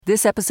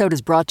This episode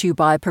is brought to you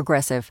by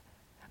Progressive.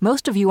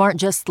 Most of you aren't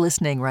just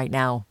listening right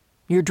now.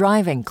 You're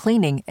driving,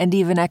 cleaning, and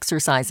even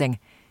exercising.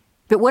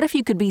 But what if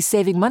you could be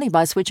saving money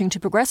by switching to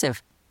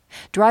Progressive?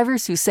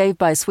 Drivers who save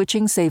by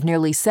switching save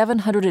nearly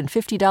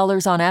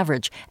 $750 on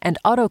average, and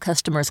auto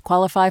customers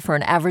qualify for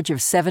an average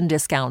of 7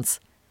 discounts.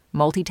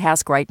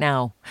 Multitask right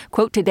now.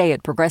 Quote today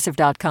at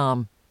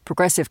Progressive.com.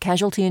 Progressive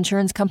Casualty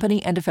Insurance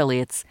Company and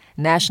Affiliates.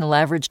 National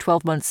average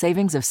 12-month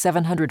savings of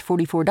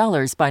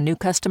 $744 by new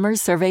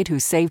customers surveyed who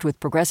saved with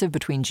Progressive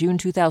between June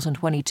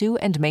 2022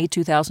 and May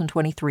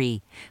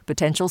 2023.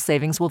 Potential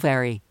savings will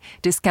vary.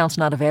 Discounts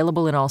not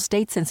available in all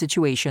states and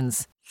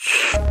situations.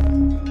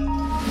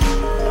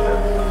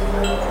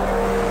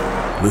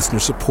 Listener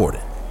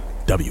supported.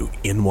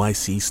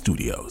 WNYC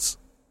Studios.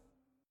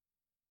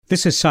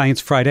 This is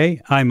Science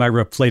Friday. I'm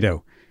Ira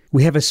Flato.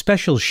 We have a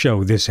special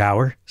show this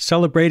hour,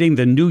 celebrating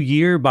the new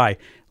year by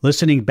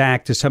listening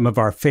back to some of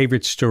our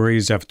favorite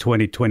stories of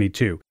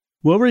 2022.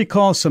 We'll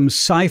recall some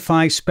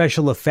sci-fi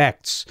special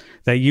effects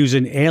that use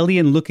an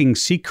alien-looking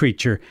sea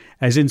creature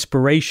as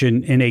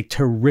inspiration in a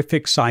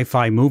terrific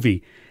sci-fi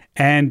movie.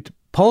 And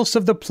Pulse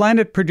of the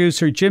Planet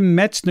producer Jim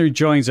Metzner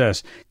joins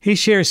us. He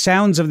shares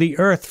sounds of the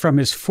Earth from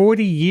his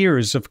 40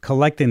 years of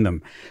collecting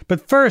them.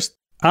 But first,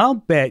 I'll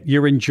bet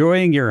you're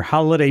enjoying your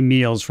holiday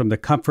meals from the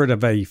comfort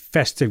of a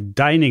festive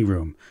dining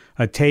room,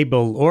 a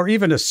table, or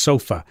even a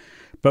sofa.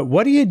 But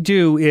what do you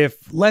do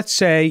if, let's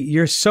say,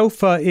 your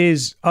sofa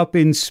is up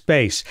in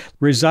space,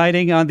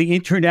 residing on the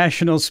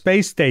International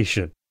Space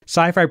Station?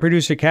 Sci-fi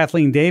producer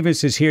Kathleen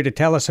Davis is here to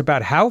tell us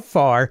about how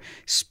far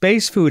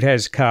space food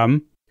has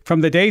come,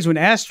 from the days when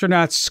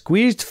astronauts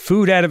squeezed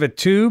food out of a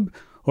tube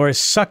or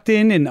sucked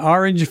in an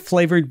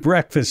orange-flavored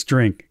breakfast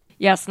drink.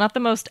 Yes, not the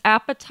most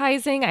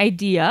appetizing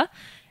idea.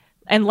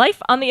 And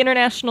life on the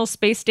International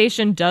Space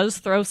Station does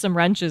throw some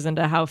wrenches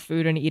into how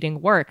food and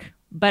eating work.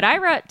 But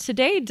Ira,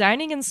 today,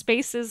 dining in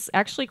space is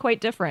actually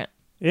quite different.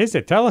 Is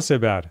it? Tell us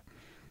about it.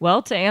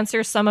 Well, to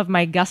answer some of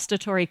my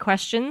gustatory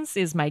questions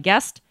is my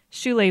guest,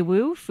 Shulei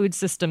Wu, Food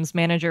Systems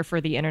Manager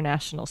for the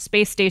International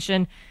Space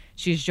Station.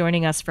 She's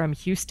joining us from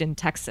Houston,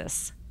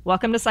 Texas.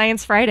 Welcome to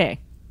Science Friday.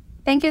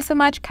 Thank you so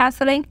much,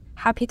 Kathleen.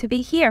 Happy to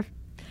be here.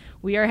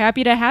 We are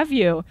happy to have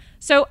you.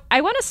 So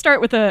I want to start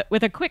with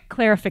a quick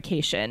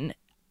clarification.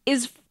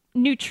 Is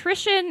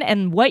nutrition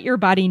and what your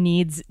body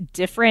needs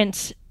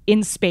different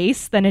in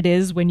space than it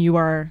is when you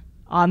are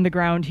on the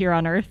ground here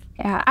on Earth?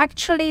 Yeah,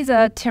 actually,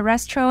 the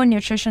terrestrial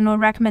nutritional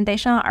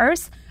recommendation on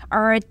Earth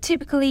are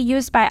typically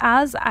used by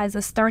us as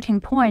a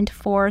starting point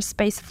for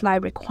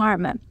spaceflight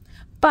requirement.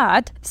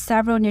 But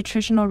several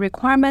nutritional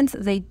requirements,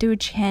 they do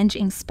change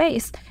in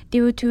space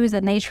due to the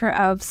nature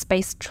of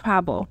space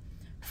travel.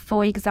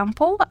 For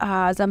example,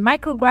 the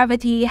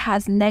microgravity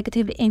has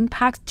negative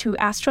impact to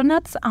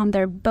astronauts on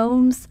their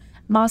bones,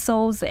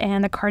 muscles,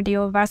 and the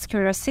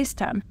cardiovascular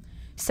system.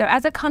 So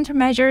as a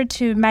countermeasure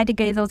to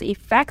mitigate those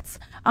effects,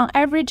 on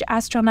average,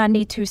 astronauts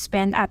need to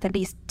spend at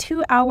least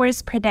 2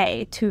 hours per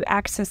day to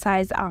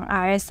exercise on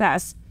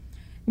ISS.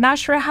 Not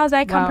sure how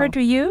that compared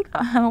to you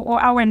or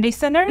our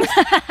listeners,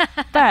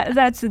 but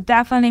that's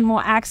definitely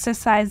more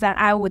exercise than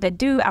I would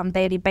do on a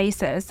daily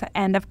basis.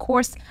 And of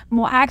course,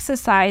 more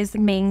exercise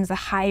means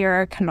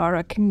higher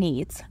caloric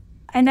needs.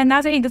 And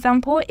another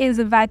example is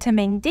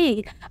vitamin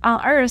D. On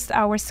Earth,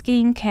 our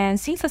skin can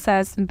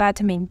synthesize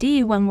vitamin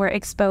D when we're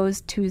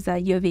exposed to the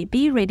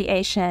UVB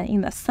radiation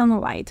in the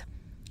sunlight.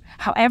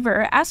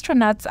 However,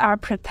 astronauts are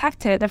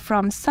protected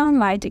from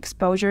sunlight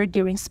exposure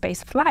during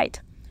space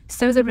flight.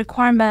 So the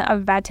requirement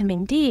of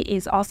vitamin D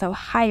is also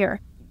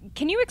higher.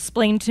 Can you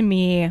explain to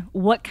me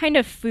what kind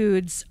of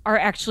foods are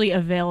actually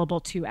available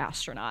to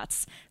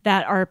astronauts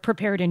that are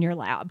prepared in your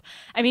lab?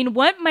 I mean,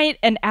 what might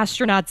an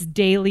astronaut's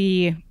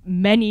daily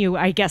menu,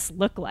 I guess,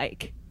 look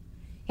like?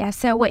 Yeah,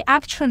 so we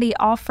actually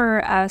offer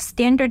a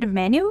standard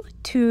menu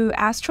to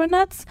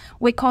astronauts.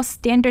 We call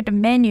standard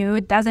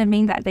menu doesn't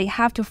mean that they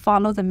have to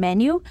follow the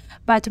menu,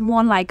 but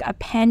more like a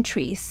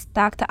pantry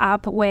stocked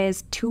up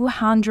with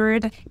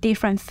 200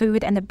 different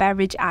food and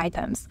beverage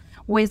items,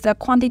 with a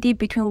quantity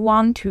between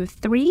 1 to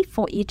 3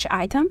 for each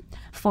item,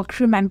 for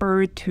crew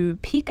member to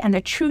pick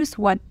and choose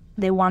what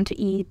they want to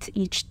eat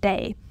each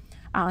day,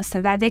 so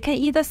that they can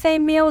eat the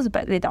same meals,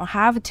 but they don't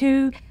have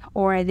to,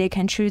 or they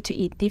can choose to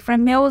eat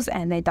different meals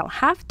and they don't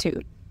have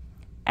to.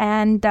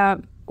 And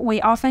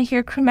we often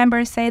hear crew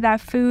members say that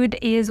food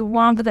is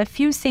one of the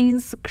few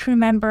things crew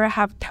members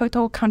have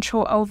total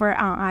control over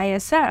on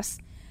ISS,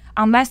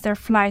 unless their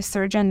flight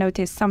surgeon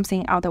noticed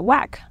something out of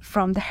whack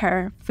from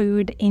their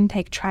food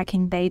intake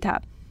tracking data.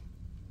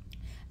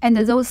 And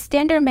those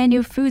standard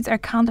menu foods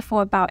account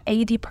for about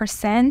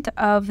 80%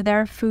 of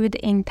their food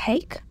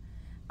intake.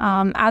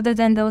 Other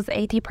than those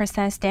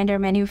 80% standard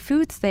menu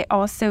foods, they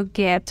also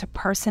get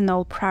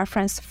personal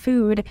preference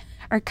food,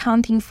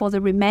 accounting for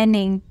the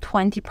remaining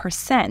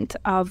 20%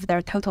 of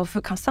their total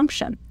food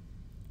consumption.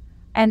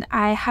 And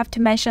I have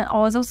to mention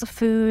all those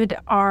food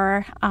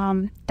are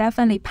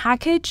definitely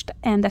packaged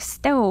and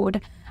stored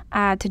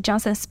at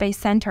Johnson Space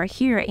Center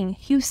here in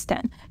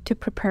Houston to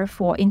prepare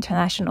for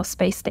International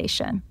Space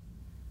Station.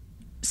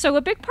 So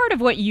a big part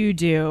of what you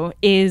do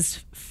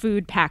is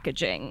food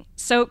packaging.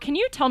 So can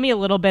you tell me a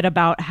little bit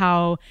about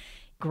how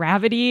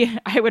gravity,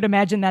 I would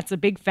imagine that's a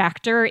big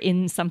factor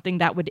in something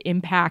that would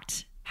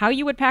impact how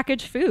you would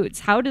package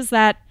foods. How does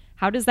that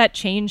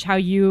change how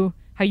you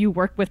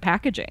work with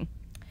packaging?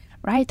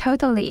 Right,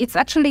 totally. It's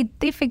actually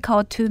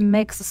difficult to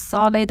mix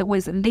solid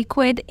with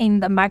liquid in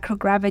the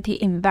microgravity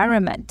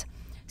environment.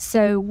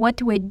 So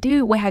what we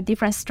do, we have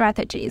different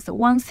strategies.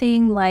 One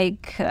thing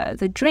like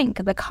the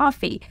drink, the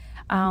coffee,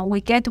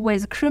 we get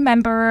with crew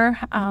member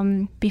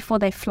before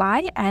they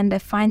fly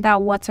and find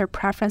out what's their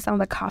preference on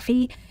the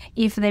coffee.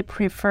 If they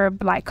prefer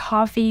black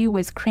coffee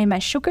with cream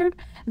and sugar,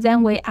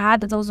 then we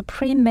add those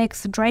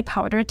pre-mixed dry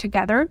powder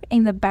together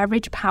in the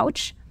beverage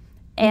pouch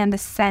and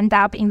send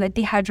up in the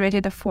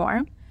dehydrated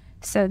form.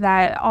 So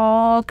that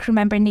all crew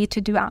member need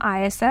to do on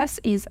ISS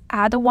is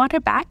add the water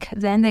back,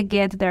 then they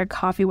get their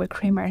coffee with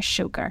cream and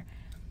sugar.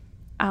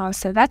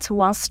 So that's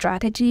one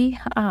strategy.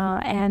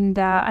 And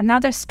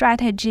another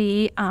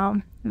strategy,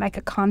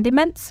 like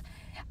condiments.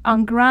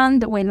 On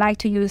ground, we like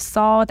to use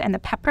salt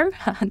and pepper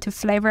to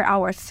flavor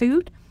our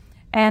food.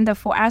 And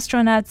for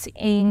astronauts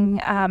in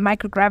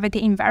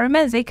microgravity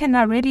environments, they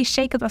cannot really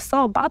shake the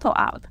salt bottle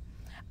out.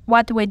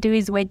 What we do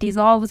is we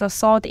dissolve the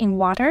salt in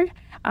water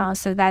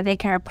so that they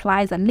can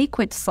apply the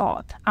liquid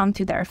salt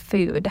onto their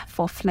food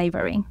for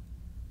flavoring.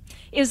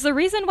 Is the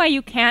reason why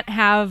you can't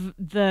have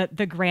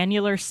the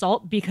granular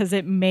salt because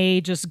it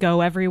may just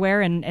go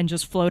everywhere and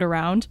just float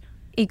around?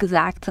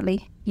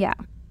 Exactly, yeah.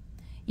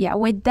 Yeah,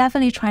 we're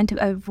definitely trying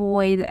to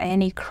avoid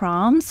any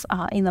crumbs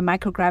in the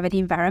microgravity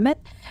environment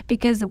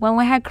because when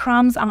we have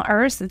crumbs on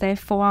Earth, they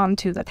fall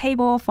onto the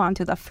table, fall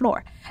onto the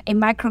floor. In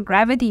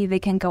microgravity, they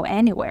can go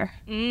anywhere.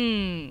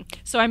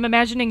 So I'm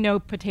imagining no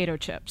potato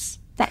chips.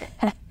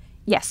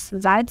 Yes,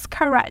 that's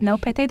correct. No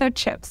potato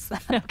chips.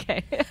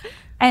 Okay.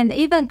 And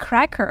even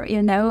cracker,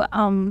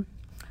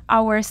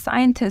 our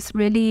scientists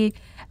really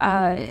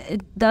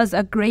does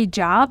a great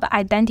job,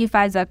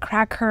 identifies a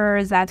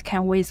cracker that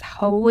can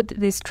withhold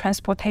this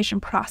transportation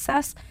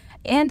process,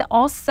 and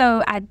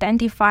also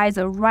identifies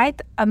the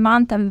right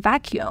amount of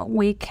vacuum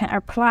we can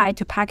apply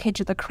to package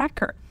the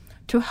cracker,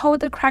 to hold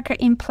the cracker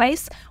in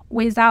place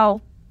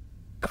without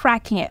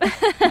cracking it.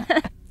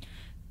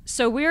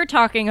 So we're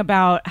talking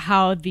about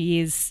how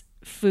these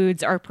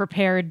foods are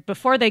prepared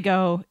before they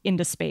go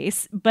into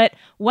space, but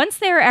once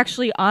they're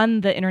actually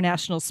on the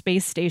International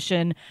Space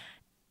Station,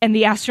 and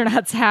the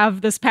astronauts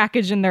have this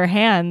package in their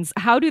hands,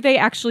 how do they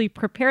actually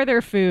prepare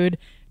their food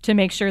to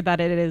make sure that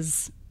it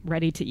is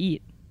ready to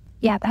eat?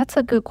 Yeah, that's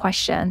a good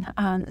question.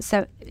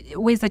 So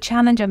with the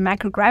challenge of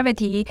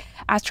microgravity,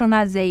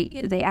 astronauts,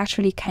 they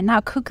actually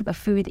cannot cook the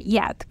food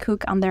yet,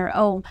 cook on their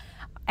own.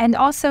 And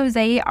also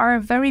they are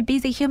very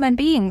busy human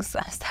beings.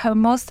 So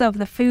most of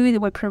the food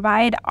we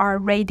provide are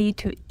ready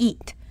to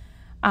eat.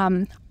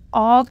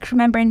 All crew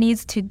member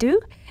needs to do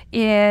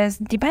is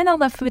depend on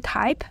the food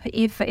type.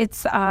 If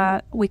it's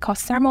we call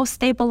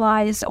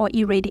thermostabilized or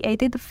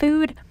irradiated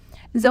food,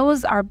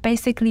 those are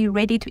basically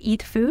ready to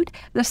eat food.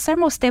 The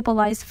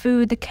thermostabilized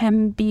food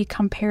can be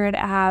compared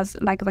as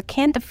like the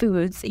canned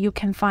foods you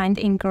can find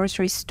in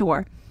grocery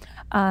store,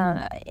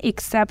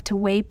 except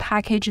we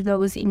package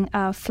those in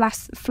a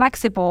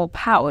flexible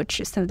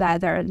pouch so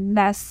that they're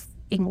less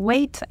in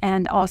weight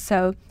and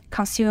also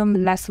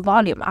consume less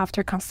volume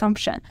after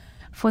consumption.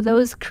 For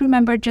those, crew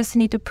members just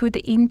need to put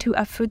into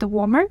a food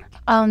warmer.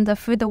 On the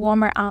food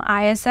warmer on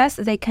ISS,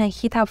 they can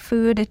heat up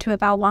food to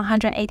about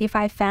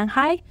 185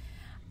 Fahrenheit.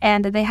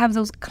 And they have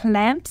those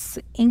clamps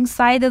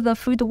inside the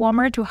food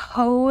warmer to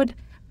hold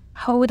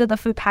the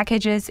food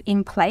packages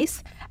in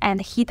place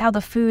and heat out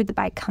the food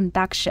by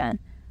conduction.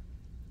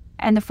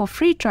 And for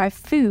freeze-dried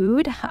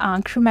food,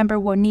 crew member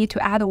will need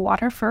to add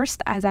water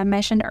first, as I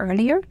mentioned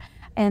earlier.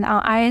 And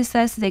on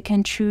ISS, they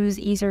can choose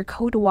either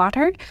cold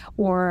water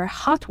or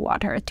hot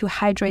water to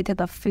hydrate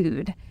the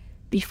food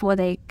before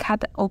they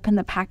cut open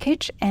the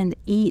package and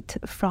eat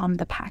from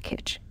the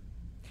package.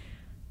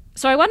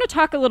 So I want to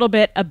talk a little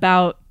bit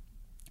about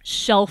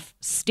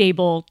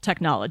shelf-stable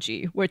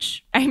technology,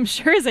 which I'm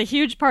sure is a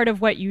huge part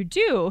of what you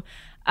do,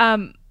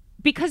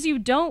 because you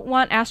don't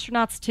want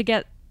astronauts to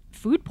get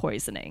food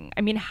poisoning.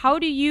 I mean, how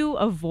do you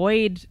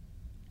avoid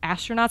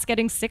astronauts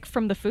getting sick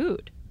from the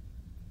food?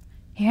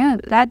 Yeah,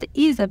 that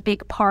is a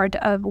big part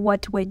of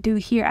what we do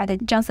here at the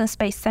Johnson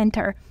Space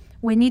Center.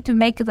 We need to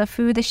make the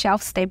food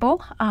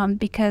shelf-stable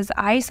because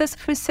ISS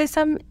food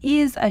system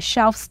is a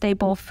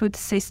shelf-stable food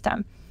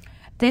system.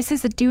 This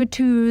is due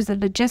to the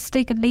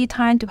logistic lead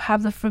time to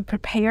have the food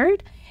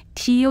prepared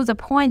till the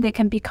point they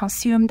can be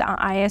consumed on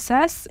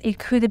ISS. It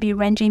could be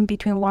ranging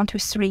between 1 to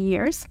 3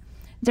 years.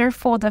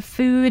 Therefore, the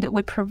food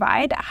we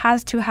provide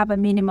has to have a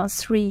minimum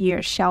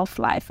 3-year shelf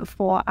life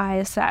for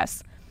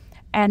ISS.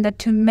 And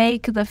to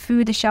make the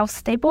food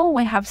shelf-stable,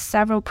 we have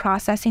several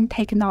processing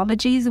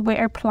technologies we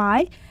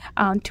apply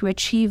to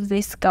achieve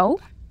this goal.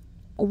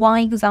 One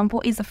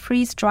example is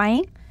freeze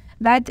drying.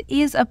 That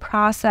is a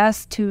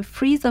process to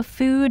freeze the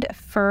food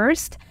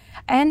first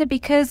And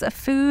because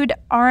food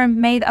are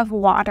made of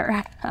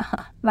water,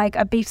 like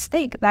a beef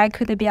steak, that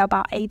could be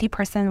about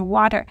 80%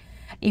 water.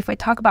 If we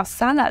talk about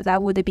salad,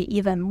 that would be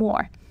even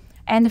more.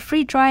 And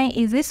freeze drying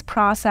is this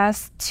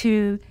process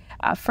to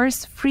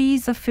first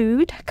freeze the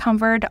food,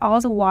 convert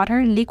all the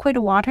water, liquid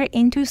water,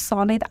 into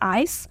solid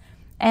ice,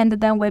 and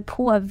then we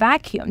pull a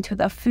vacuum to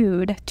the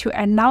food to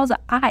allow the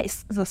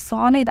ice, the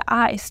solid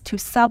ice, to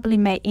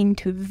sublimate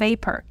into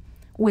vapor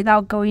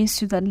without going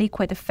through the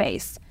liquid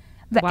phase.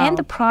 The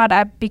end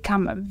product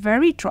become a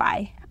very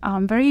dry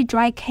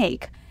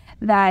cake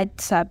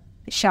that's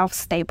shelf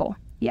stable.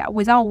 Yeah,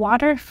 without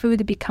water,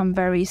 food become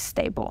very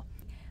stable.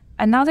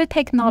 Another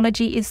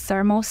technology is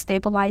thermal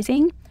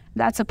stabilizing.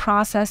 That's a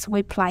process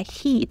we apply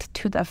heat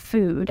to the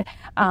food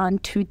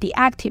to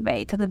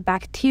deactivate the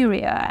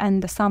bacteria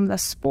and some of the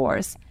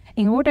spores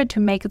in order to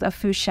make the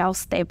food shelf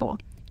stable,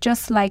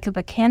 just like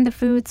the canned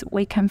foods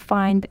we can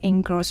find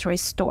in grocery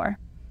store.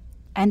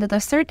 And the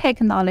third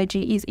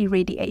technology is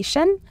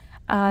irradiation.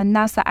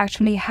 NASA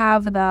actually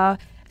have the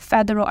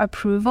federal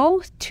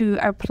approval to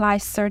apply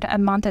certain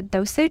amount of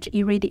dosage,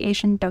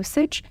 irradiation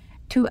dosage,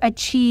 to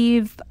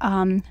achieve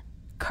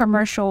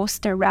commercial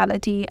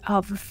sterility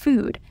of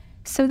food,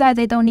 so that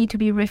they don't need to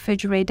be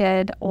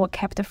refrigerated or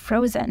kept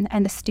frozen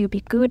and still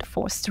be good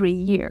for 3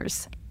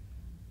 years.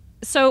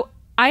 So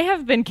I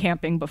have been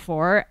camping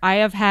before. I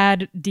have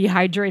had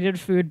dehydrated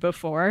food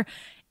before.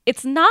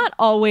 It's not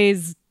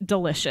always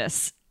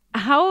delicious.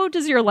 How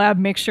does your lab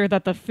make sure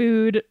that the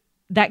food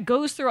that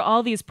goes through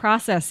all these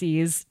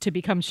processes to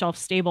become shelf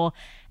stable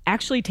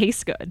actually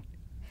tastes good?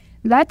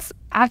 That's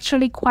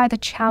actually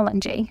quite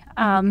challenging.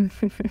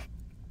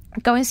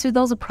 Going through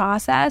those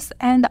process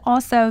and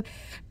also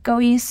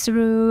going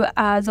through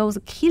those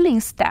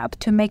killing steps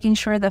to making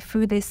sure the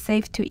food is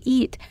safe to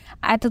eat.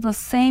 At the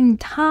same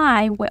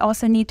time, we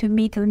also need to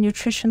meet the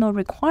nutritional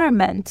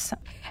requirements.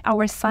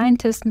 Our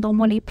scientists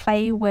normally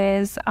play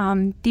with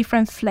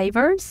different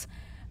flavors.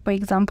 For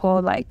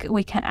example, like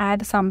we can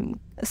add some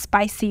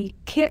spicy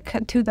kick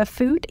to the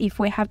food if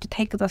we have to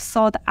take the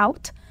salt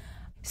out.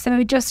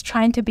 So just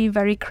trying to be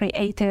very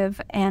creative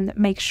and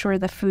make sure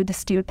the food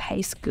still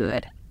tastes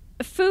good.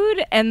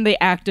 Food and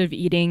the act of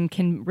eating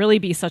can really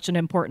be such an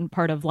important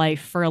part of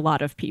life for a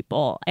lot of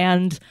people,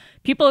 and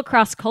people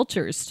across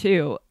cultures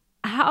too.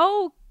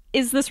 How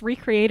is this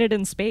recreated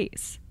in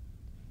space?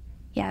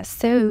 Yeah,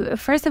 so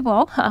first of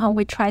all,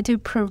 we try to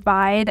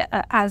provide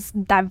as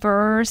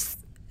diverse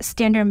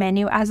standard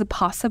menu as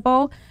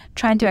possible,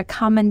 trying to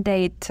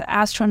accommodate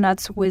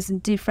astronauts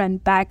with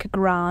different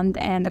background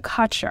and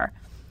culture.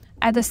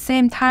 At the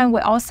same time, we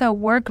also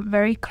work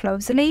very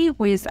closely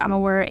with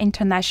our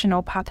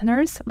international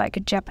partners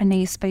like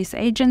Japanese Space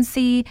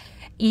Agency,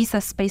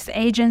 ESA Space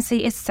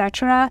Agency,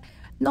 etc.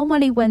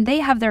 Normally, when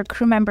they have their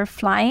crew member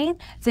flying,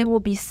 they will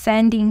be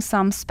sending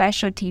some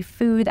specialty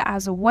food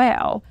as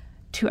well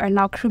to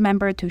allow crew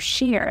member to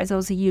share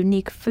those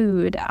unique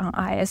food on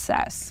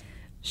ISS.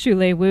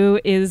 Shulei Wu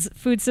is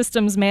Food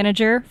Systems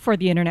Manager for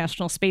the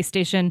International Space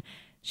Station.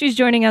 She's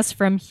joining us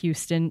from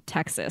Houston,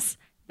 Texas.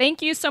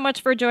 Thank you so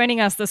much for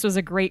joining us. This was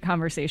a great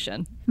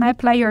conversation. My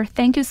pleasure.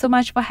 Thank you so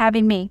much for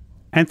having me.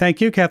 And thank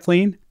you,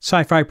 Kathleen.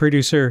 Sci-Fi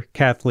producer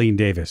Kathleen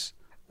Davis.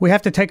 We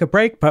have to take a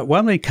break, but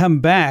when we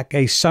come back,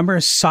 a summer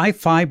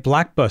sci-fi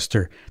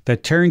blockbuster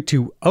that turned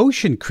to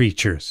ocean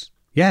creatures.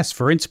 Yes,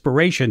 for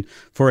inspiration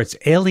for its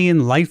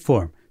alien life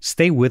form.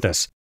 Stay with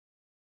us.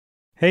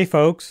 Hey,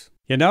 folks.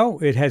 You know,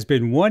 it has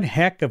been one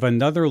heck of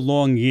another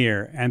long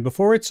year, and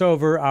before it's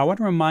over, I want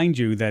to remind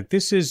you that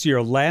this is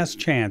your last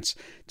chance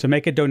to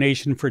make a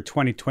donation for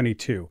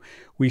 2022.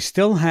 We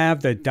still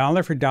have the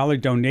dollar-for-dollar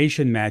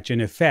donation match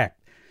in effect,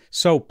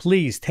 so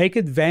please take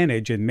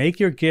advantage and make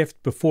your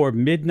gift before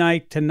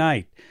midnight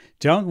tonight.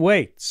 Don't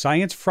wait.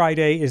 Science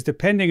Friday is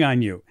depending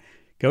on you.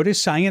 Go to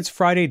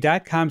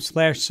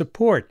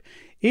sciencefriday.com/support.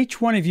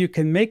 Each one of you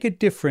can make a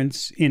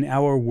difference in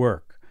our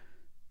work.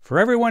 For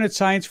everyone at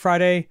Science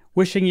Friday,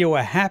 wishing you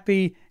a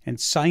happy and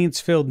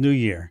science-filled new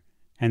year.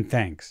 And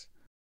thanks.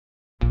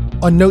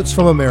 On Notes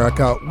from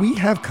America, we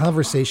have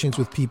conversations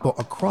with people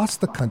across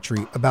the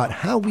country about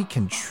how we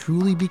can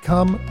truly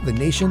become the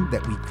nation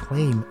that we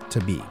claim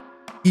to be.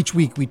 Each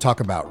week, we talk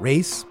about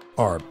race,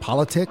 our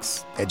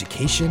politics,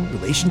 education,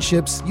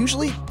 relationships,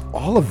 usually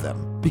all of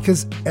them,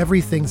 because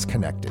everything's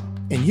connected.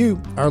 And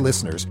you, our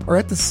listeners, are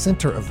at the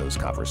center of those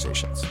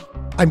conversations.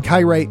 I'm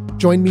Kai Wright.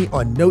 Join me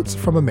on Notes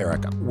from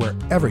America,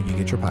 wherever you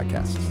get your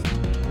podcasts.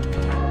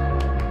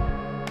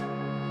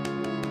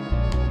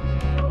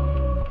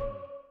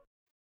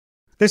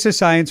 This is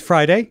Science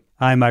Friday.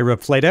 I'm Ira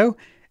Flato.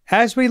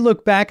 As we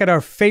look back at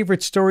our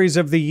favorite stories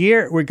of the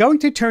year, we're going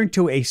to turn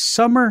to a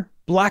summer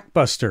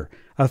blockbuster,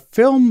 a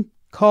film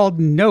called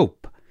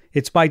Nope.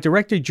 It's by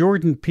director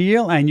Jordan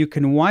Peele, and you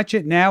can watch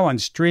it now on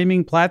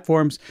streaming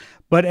platforms.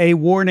 But a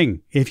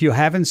warning, if you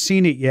haven't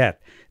seen it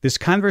yet, this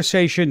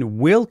conversation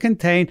will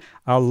contain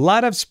a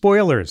lot of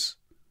spoilers.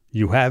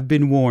 You have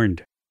been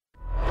warned.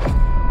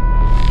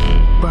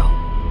 Bro,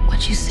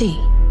 what you see?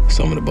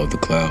 Something above the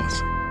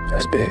clouds.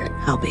 That's big.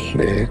 How big?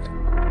 Big.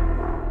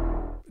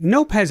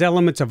 Nope has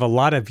elements of a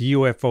lot of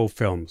UFO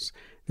films.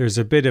 There's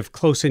a bit of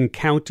Close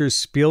Encounters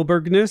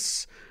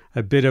Spielbergness,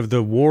 a bit of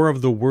the War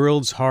of the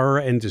Worlds horror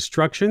and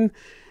destruction.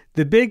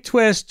 The big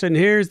twist, and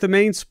here's the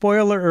main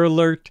spoiler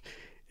alert,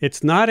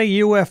 it's not a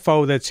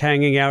UFO that's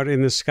hanging out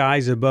in the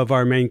skies above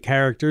our main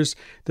characters.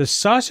 The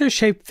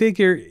saucer-shaped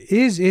figure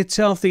is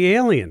itself the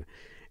alien.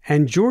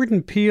 And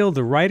Jordan Peele,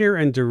 the writer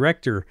and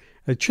director,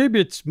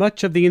 attributes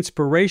much of the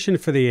inspiration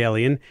for the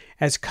alien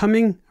as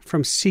coming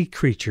from sea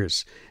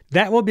creatures.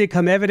 That will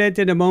become evident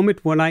in a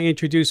moment when I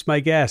introduce my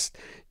guest.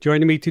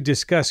 Joining me to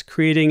discuss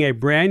creating a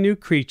brand new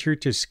creature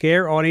to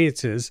scare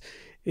audiences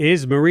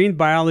is marine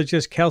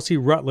biologist Kelsey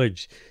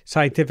Rutledge,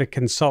 scientific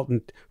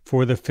consultant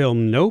for the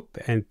film Nope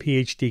and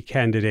PhD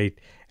candidate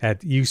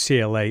at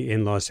UCLA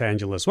in Los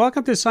Angeles.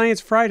 Welcome to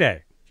Science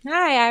Friday.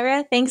 Hi,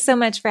 Ira. Thanks so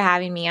much for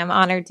having me. I'm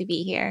honored to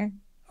be here.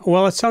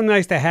 Well, it's so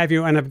nice to have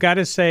you. And I've got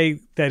to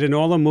say that in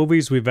all the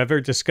movies we've ever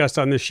discussed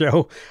on the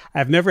show,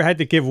 I've never had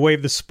to give away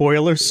the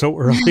spoilers so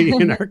early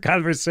in our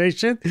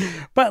conversation.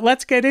 But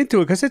let's get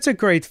into it because it's a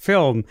great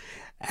film.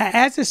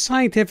 As a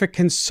scientific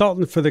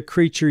consultant for the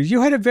creature,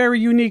 you had a very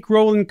unique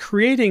role in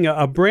creating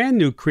a brand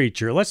new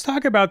creature. Let's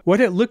talk about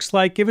what it looks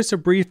like. Give us a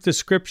brief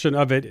description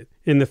of it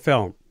in the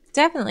film.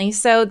 Definitely.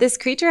 So this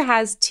creature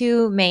has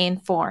two main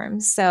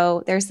forms.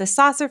 So there's the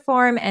saucer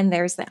form and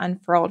there's the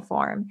unfurled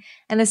form.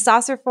 And the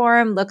saucer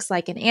form looks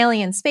like an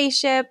alien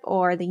spaceship,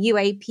 or the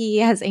UAP,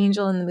 as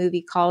Angel in the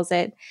movie calls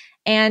it.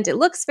 And it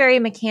looks very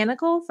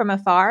mechanical from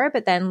afar,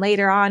 but then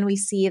later on we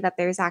see that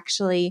there's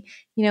actually,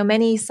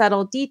 many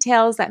subtle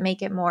details that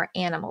make it more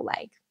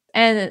animal-like.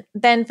 And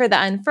then for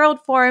the unfurled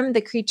form, the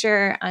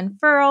creature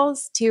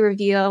unfurls to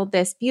reveal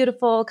this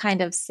beautiful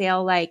kind of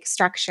sail-like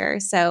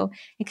structure. So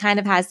it kind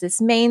of has this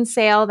main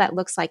sail that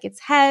looks like its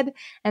head,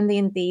 and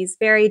then these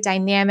very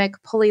dynamic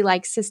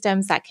pulley-like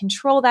systems that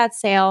control that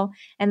sail.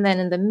 And then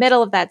in the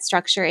middle of that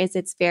structure is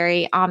its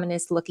very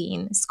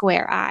ominous-looking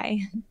square eye.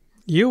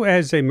 You,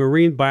 as a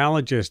marine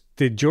biologist,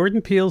 did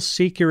Jordan Peele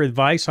seek your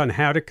advice on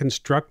how to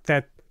construct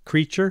that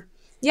creature?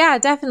 Yeah,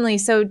 definitely.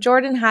 So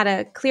Jordan had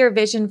a clear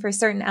vision for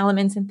certain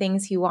elements and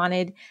things he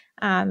wanted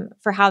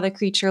for how the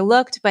creature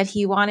looked, but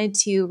he wanted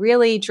to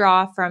really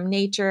draw from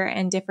nature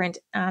and different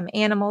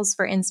animals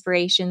for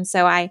inspiration.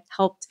 So I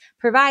helped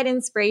provide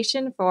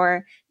inspiration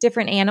for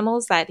different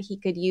animals that he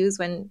could use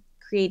when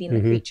creating the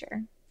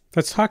creature.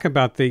 Let's talk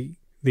about the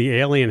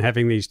alien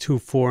having these two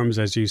forms,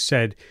 as you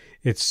said.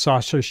 It's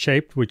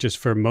saucer-shaped, which is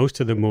for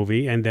most of the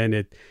movie, and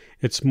then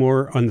it's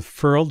more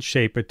unfurled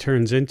shape it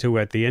turns into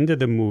at the end of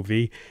the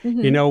movie.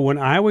 Mm-hmm. When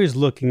I was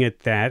looking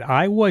at that,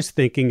 I was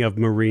thinking of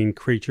marine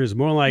creatures,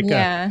 more like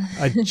a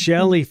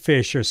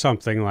jellyfish or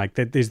something like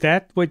that. Is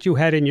that what you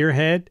had in your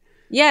head?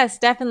 Yes,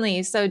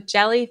 definitely. So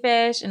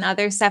jellyfish and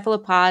other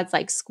cephalopods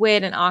like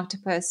squid and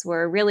octopus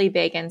were really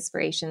big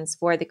inspirations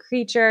for the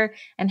creature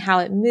and how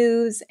it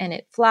moves and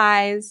it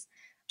flies.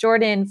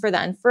 Jordan, for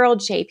the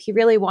unfurled shape, he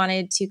really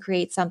wanted to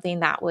create something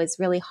that was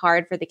really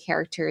hard for the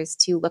characters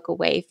to look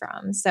away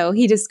from. So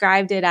he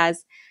described it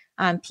as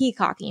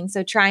peacocking.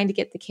 So trying to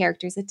get the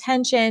characters'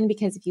 attention,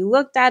 because if you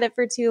looked at it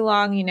for too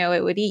long,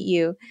 it would eat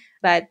you.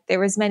 But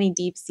there was many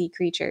deep sea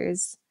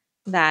creatures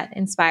that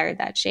inspired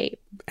that shape.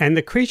 And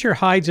the creature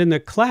hides in the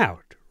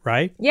cloud,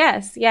 right?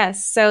 Yes.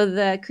 So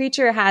the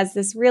creature has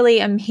this really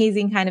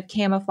amazing kind of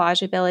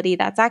camouflage ability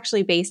that's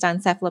actually based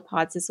on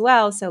cephalopods as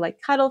well. So like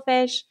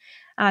cuttlefish,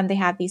 they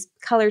have these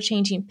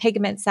color-changing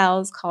pigment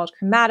cells called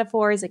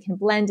chromatophores. It can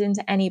blend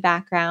into any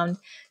background.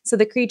 So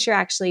the creature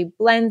actually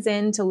blends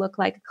in to look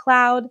like a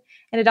cloud.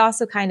 And it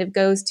also kind of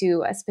goes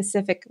to a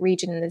specific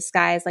region in the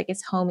sky as like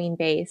its homing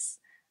base,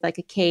 like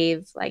a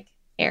cave-like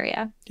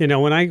area.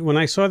 When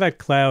I saw that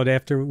cloud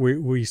after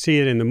we see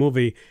it in the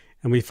movie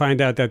and we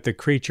find out that the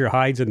creature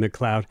hides in the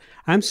cloud,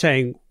 I'm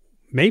saying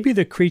maybe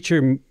the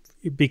creature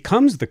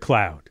becomes the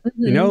cloud.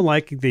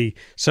 Like the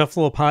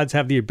cephalopods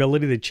have the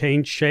ability to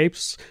change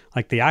shapes,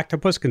 like the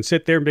octopus can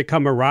sit there and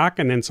become a rock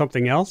and then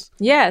something else.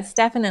 Yes,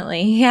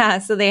 definitely. Yeah.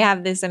 So they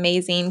have this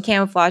amazing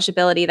camouflage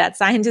ability that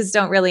scientists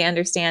don't really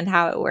understand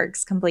how it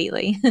works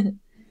completely.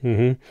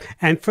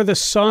 And for the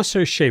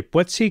saucer shape,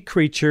 what sea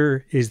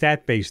creature is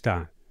that based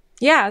on?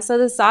 Yeah. So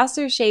the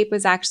saucer shape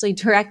was actually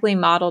directly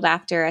modeled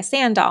after a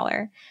sand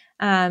dollar.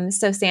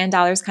 So sand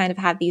dollars kind of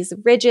have these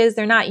ridges.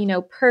 They're not,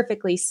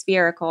 perfectly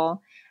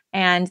spherical.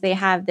 And they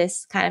have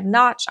this kind of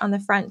notch on the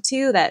front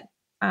too that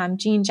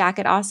Jean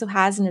Jacket also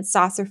has in its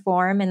saucer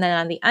form. And then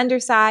on the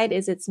underside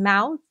is its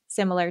mouth,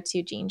 similar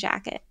to Jean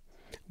Jacket.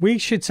 We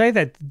should say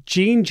that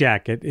Jean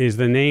Jacket is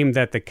the name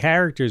that the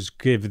characters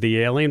give the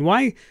alien.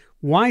 Why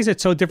is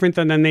it so different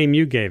than the name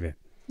you gave it?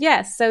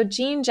 Yes. So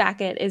Jean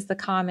Jacket is the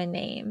common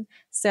name.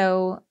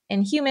 So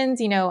in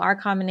humans, our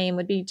common name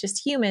would be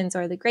just humans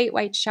or the great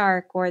white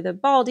shark or the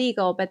bald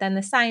eagle. But then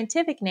the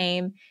scientific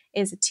name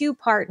is a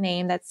two-part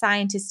name that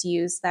scientists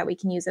use so that we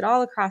can use it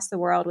all across the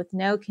world with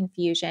no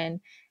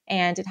confusion.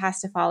 And it has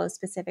to follow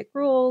specific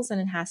rules and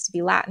it has to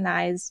be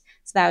Latinized.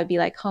 So that would be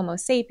like Homo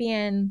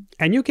sapien.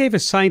 And you gave a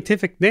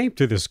scientific name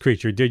to this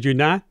creature, did you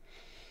not?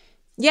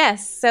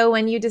 Yes. So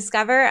when you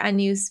discover a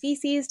new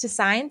species to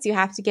science, you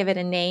have to give it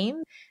a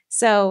name.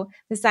 So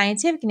the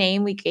scientific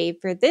name we gave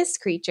for this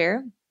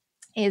creature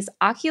is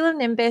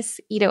Oculonimbus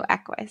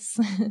edoequus,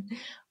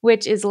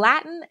 which is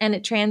Latin and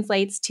it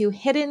translates to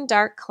hidden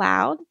dark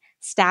cloud,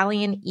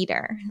 stallion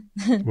eater.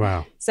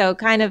 Wow. So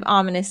kind of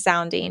ominous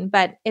sounding,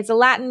 but it's a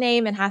Latin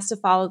name and has to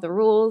follow the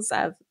rules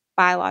of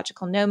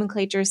biological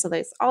nomenclature. So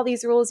there's all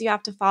these rules you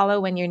have to follow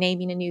when you're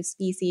naming a new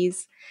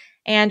species.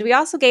 And we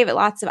also gave it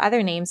lots of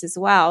other names as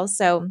well.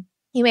 So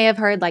you may have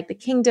heard like the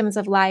kingdoms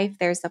of life.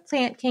 There's the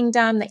plant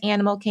kingdom, the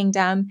animal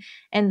kingdom,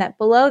 and that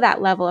below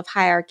that level of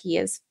hierarchy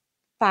is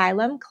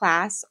phylum,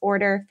 class,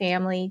 order,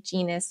 family,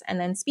 genus, and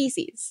then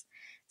species.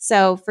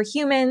 So for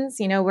humans,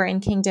 we're in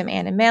kingdom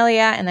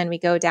Animalia, and then we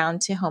go down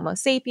to Homo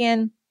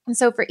sapien. And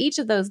so for each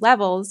of those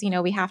levels,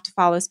 we have to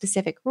follow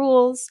specific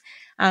rules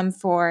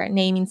for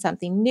naming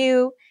something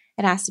new.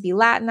 It has to be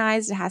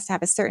Latinized. It has to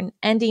have a certain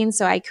ending.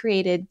 So I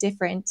created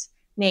different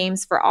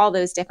names for all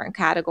those different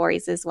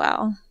categories as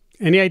well.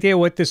 Any idea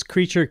what this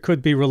creature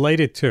could be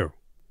related to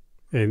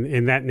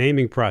in that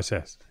naming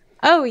process?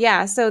 Oh,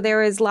 yeah. So there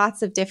was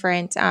lots of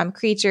different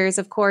creatures.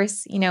 Of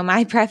course,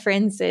 my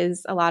preference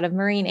is a lot of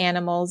marine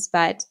animals,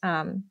 but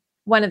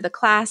one of the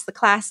class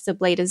is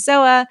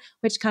Ablatozoa,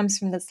 which comes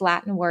from this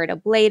Latin word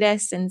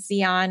oblatus and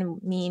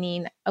zeon,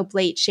 meaning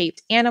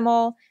oblate-shaped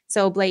animal.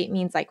 So oblate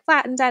means like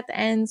flattened at the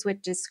ends,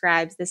 which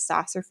describes the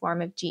saucer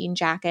form of jean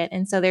jacket.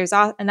 And so there's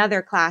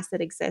another class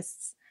that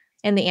exists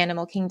in the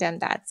animal kingdom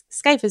that's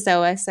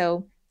Scyphozoa.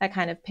 So that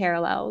kind of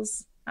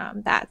parallels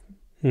that.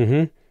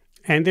 Mm-hmm.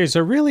 And there's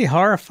a really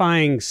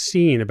horrifying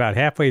scene about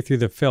halfway through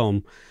the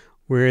film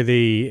where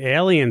the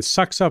alien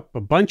sucks up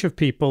a bunch of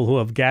people who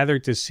have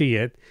gathered to see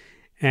it.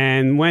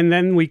 And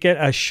then we get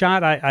a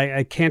shot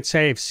I can't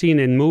say I've seen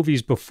in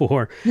movies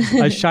before,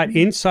 a shot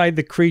inside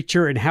the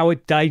creature and how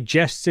it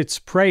digests its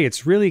prey.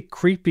 It's really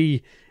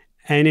creepy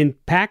and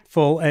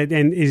impactful.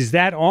 And is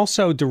that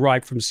also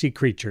derived from sea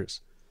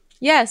creatures?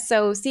 Yes,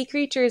 so sea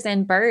creatures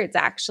and birds,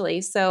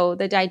 actually. So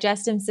the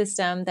digestive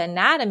system, the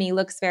anatomy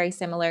looks very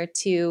similar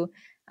to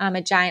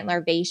a giant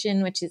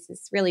larvation, which is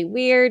this really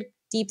weird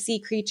deep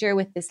sea creature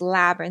with this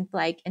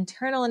labyrinth-like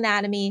internal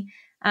anatomy.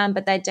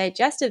 But that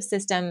digestive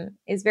system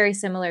is very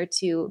similar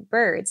to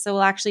birds. So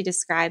we'll actually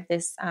describe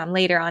this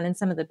later on in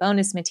some of the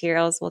bonus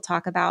materials we'll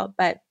talk about.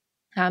 But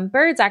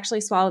birds actually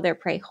swallow their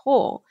prey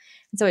whole.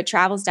 And so it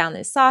travels down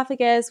the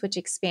esophagus, which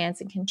expands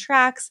and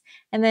contracts,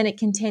 and then it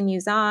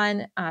continues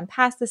on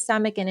past the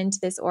stomach and into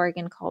this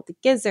organ called the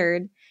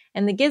gizzard.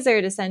 And the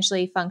gizzard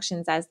essentially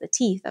functions as the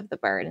teeth of the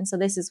bird. And so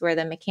this is where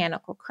the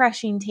mechanical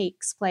crushing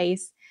takes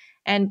place.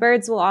 And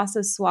birds will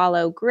also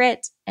swallow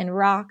grit and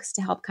rocks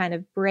to help kind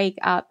of break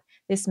up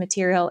this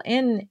material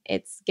in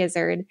its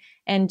gizzard.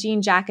 And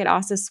jean jacket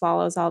also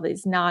swallows all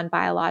these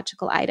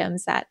non-biological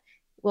items that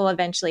will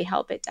eventually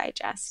help it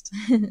digest.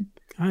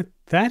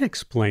 That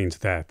explains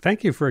that.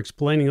 Thank you for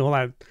explaining all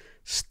that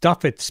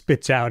stuff it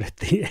spits out at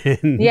the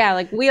end. Yeah,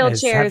 like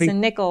wheelchairs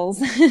and nickels.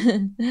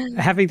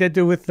 Having to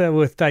do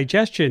with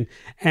digestion.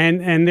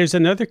 And there's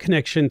another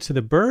connection to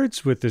the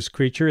birds with this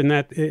creature in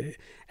that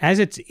as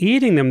it's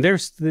eating them,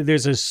 there's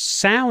a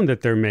sound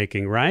that they're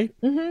making, right?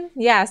 Mm-hmm.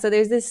 Yeah, so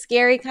there's this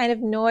scary kind of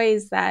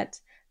noise that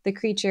the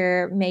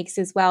creature makes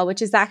as well,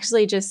 which is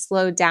actually just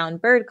slowed down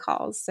bird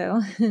calls.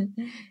 So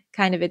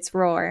kind of its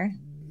roar.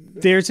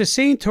 There's a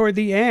scene toward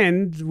the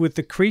end with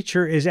the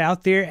creature is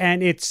out there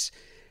and it's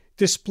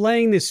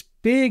displaying this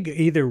big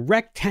either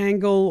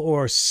rectangle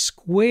or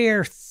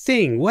square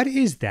thing. What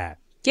is that?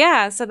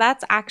 Yeah, so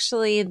that's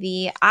actually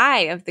the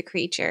eye of the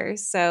creature.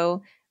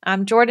 So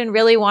Jordan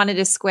really wanted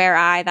a square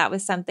eye. That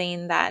was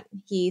something that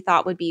he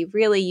thought would be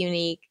really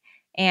unique.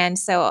 And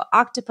so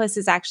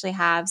octopuses actually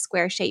have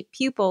square-shaped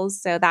pupils.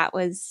 So that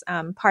was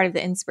part of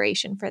the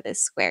inspiration for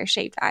this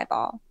square-shaped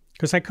eyeball.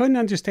 Because I couldn't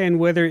understand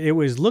whether it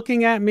was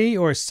looking at me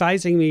or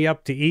sizing me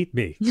up to eat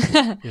me.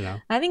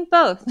 I think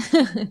both.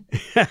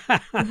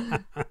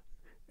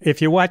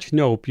 If you watch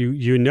Nope,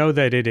 you know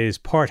that it is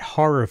part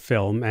horror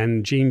film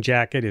and Jean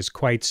Jacket is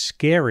quite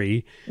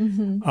scary.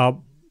 Mm-hmm.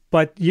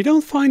 But you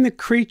don't find the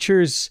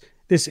creatures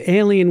this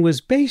alien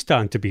was based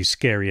on to be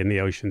scary in the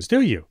oceans,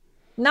 do you?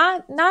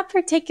 Not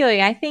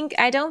particularly.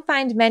 I don't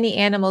find many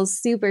animals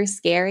super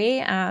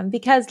scary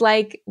because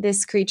like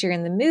this creature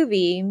in the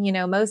movie,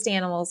 most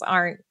animals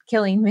aren't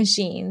killing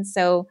machines.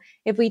 So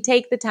if we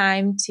take the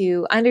time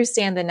to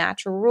understand the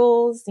natural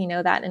rules,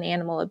 that an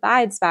animal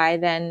abides by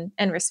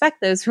and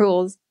respect those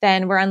rules,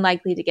 then we're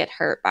unlikely to get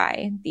hurt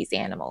by these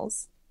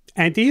animals.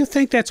 And do you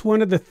think that's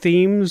one of the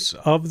themes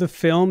of the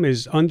film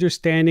is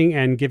understanding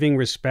and giving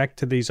respect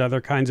to these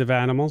other kinds of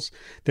animals?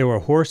 There were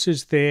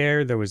horses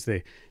there. There was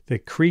the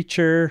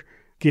creature,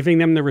 giving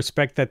them the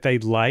respect that they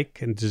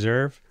like and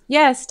deserve?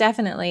 Yes,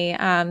 definitely.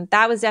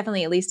 That was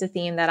definitely at least a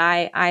theme that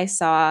I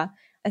saw,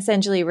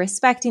 essentially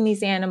respecting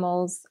these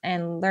animals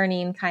and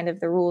learning kind of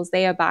the rules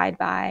they abide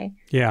by.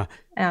 Yeah.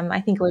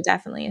 I think were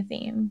definitely a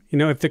theme.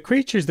 If the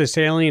creatures this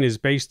alien is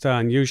based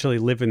on usually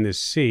live in the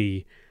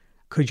sea,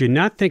 could you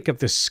not think of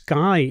the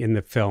sky in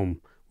the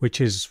film which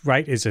is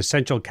a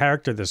central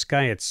character, the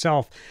sky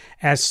itself,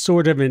 as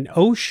sort of an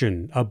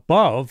ocean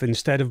above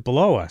instead of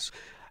below us,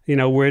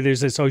 where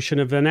there's this ocean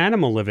of an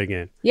animal living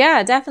in.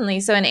 Yeah, definitely.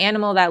 So an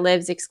animal that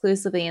lives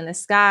exclusively in the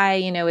sky,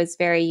 is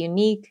very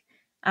unique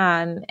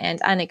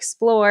and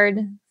unexplored,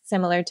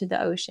 similar to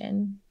the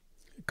ocean.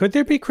 Could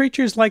there be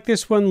creatures like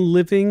this one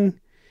living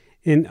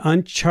in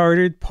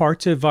uncharted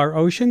parts of our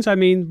oceans? I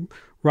mean,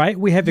 right?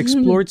 We have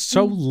explored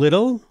so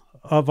little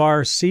of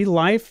our sea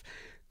life.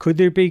 Could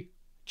there be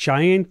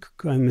giant,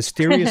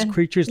 mysterious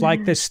creatures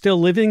like this still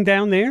living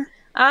down there?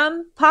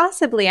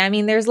 Possibly. I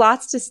mean, there's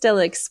lots to still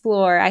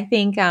explore. I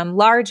think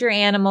larger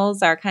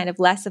animals are kind of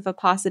less of a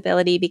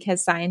possibility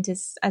because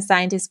as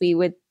scientists, we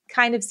would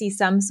kind of see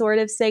some sort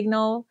of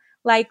signal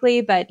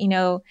likely, but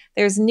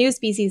there's new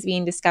species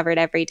being discovered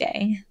every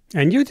day.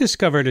 And you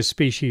discovered a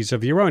species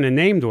of your own, a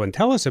named one.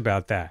 Tell us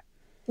about that.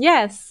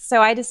 Yes.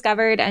 So I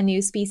discovered a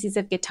new species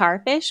of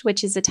guitarfish,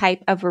 which is a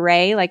type of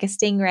ray, like a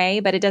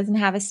stingray, but it doesn't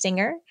have a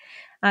stinger.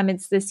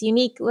 It's this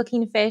unique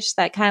looking fish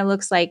that kind of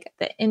looks like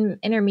the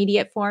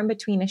intermediate form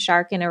between a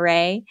shark and a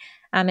ray.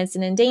 It's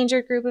an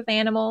endangered group of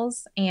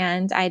animals,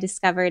 and I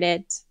discovered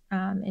it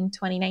in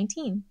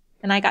 2019,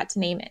 and I got to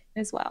name it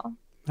as well.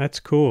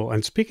 That's cool.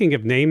 And speaking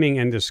of naming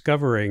and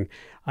discovering,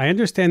 I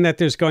understand that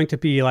there's going to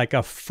be like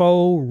a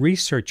faux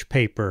research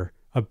paper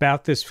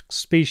about this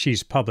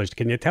species published.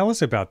 Can you tell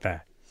us about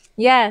that?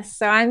 Yes,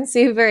 so I'm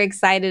super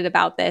excited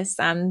about this.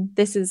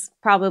 This is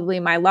probably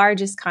my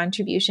largest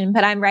contribution,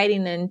 but I'm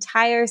writing an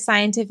entire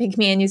scientific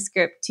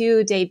manuscript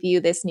to debut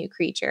this new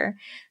creature.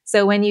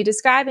 So when you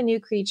describe a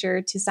new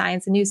creature to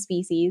science, a new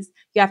species,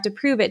 you have to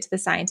prove it to the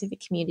scientific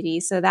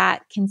community. So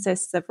that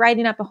consists of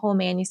writing up a whole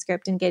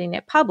manuscript and getting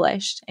it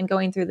published and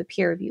going through the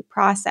peer review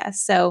process.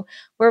 So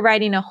we're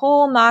writing a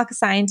whole mock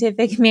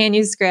scientific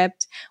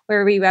manuscript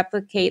where we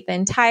replicate the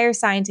entire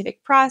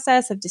scientific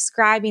process of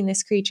describing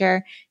this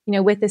creature,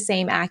 with the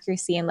same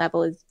accuracy and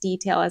level of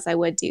detail as I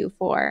would do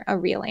for a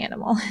real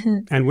animal.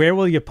 And where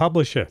will you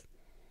publish it?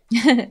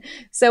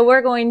 So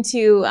we're going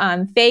to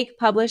fake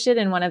publish it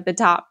in one of the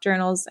top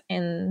journals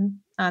in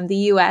the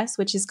US,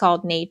 which is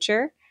called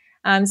Nature.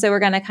 So we're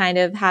going to kind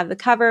of have the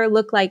cover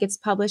look like it's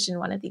published in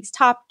one of these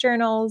top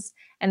journals.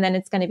 And then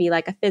it's going to be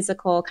like a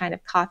physical kind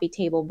of coffee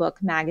table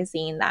book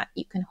magazine that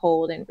you can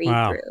hold and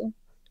read through.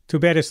 Too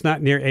bad it's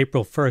not near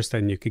April 1st,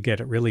 and you could get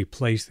it really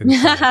placed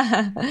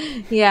inside.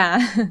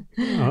 Yeah.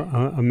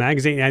 A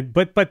magazine.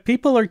 But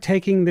people are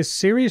taking this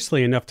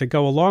seriously enough to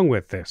go along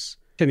with this.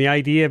 And the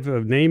idea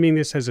of naming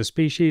this as a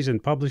species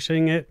and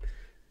publishing it?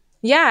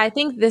 Yeah, I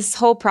think this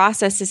whole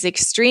process is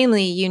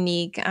extremely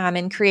unique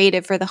and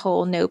creative for the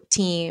whole NOPE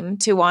team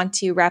to want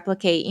to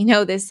replicate,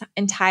 this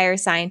entire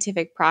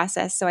scientific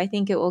process. So I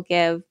think it will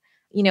give,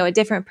 a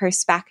different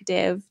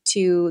perspective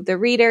to the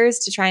readers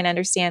to try and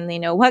understand,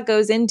 what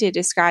goes into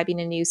describing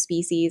a new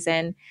species,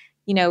 and,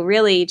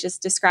 really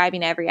just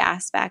describing every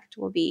aspect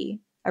will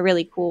be a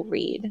really cool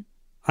read.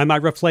 I'm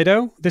Ira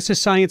Flatow. This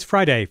is Science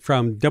Friday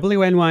from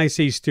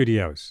WNYC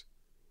Studios.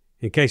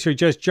 In case you're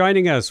just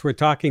joining us, we're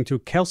talking to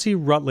Kelsey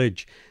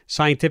Rutledge,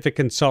 scientific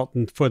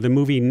consultant for the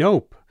movie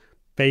Nope,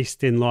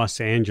 based in Los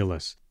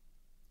Angeles.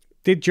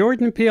 Did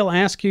Jordan Peele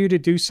ask you to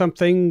do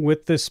something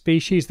with the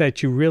species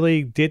that you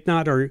really did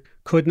not or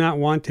could not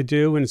want to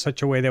do in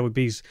such a way that would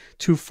be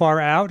too far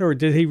out? Or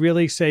did he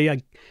really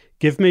say,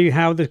 give me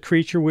how the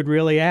creature would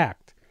really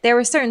act? There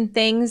were certain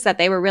things that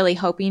they were really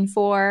hoping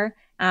for.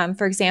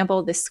 For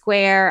example, the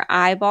square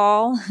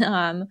eyeball,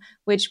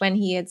 which when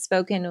he had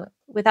spoken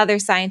with other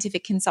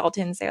scientific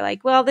consultants, they're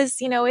like, well,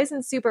 this,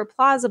 isn't super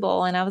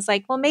plausible. And I was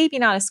like, well, maybe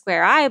not a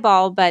square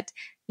eyeball, but,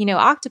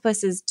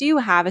 octopuses do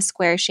have a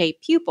square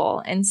shaped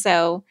pupil. And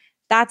so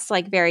that's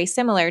like very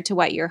similar to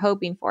what you're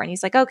hoping for. And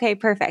he's like, okay,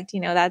 perfect.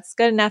 That's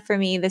good enough for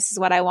me. This is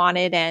what I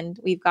wanted. And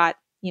we've got,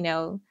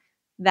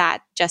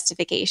 that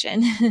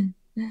justification.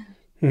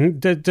 Mm-hmm.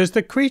 Does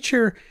the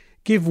creature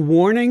give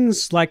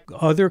warnings like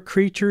other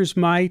creatures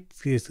might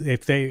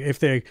if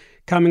they're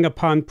coming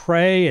upon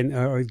prey and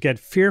or get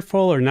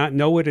fearful or not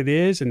know what it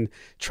is and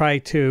try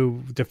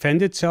to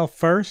defend itself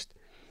first?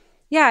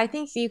 Yeah, I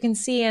think you can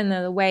see in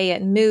the way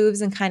it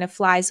moves and kind of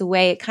flies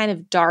away, it kind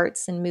of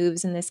darts and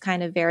moves in this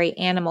kind of very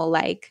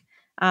animal-like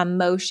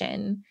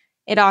motion.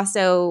 It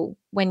also,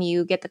 when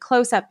you get the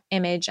close-up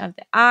image of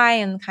the eye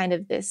and kind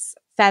of this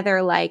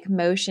feather-like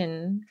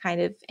motion kind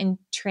of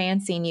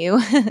entrancing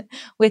you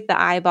with the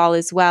eyeball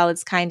as well,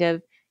 it's kind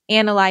of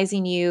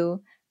analyzing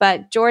you.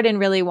 But Jordan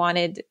really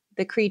wanted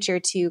the creature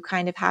to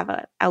kind of have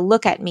a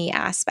look at me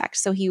aspect.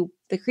 So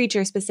the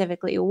creature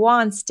specifically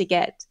wants to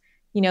get,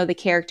 the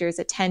character's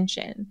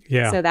attention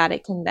so that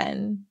it can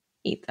then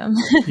eat them.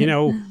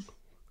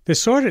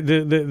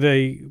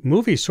 The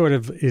movie sort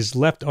of is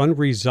left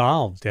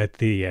unresolved at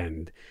the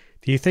end.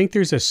 Do you think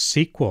there's a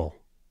sequel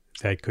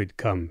that could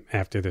come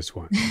after this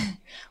one?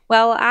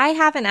 Well, I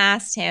haven't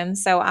asked him,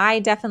 so I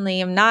definitely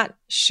am not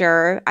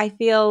sure. I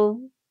feel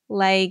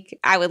like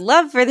I would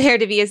love for there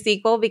to be a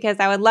sequel because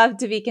I would love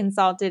to be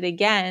consulted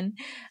again,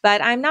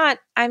 but I'm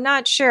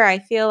not sure. I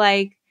feel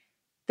like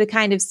the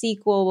kind of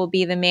sequel will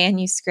be the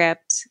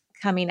manuscript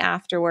coming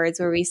afterwards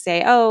where we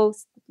say, oh,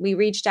 we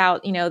reached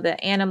out, the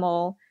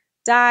animal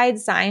died,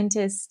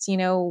 scientists,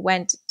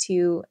 went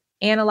to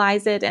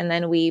analyze it, and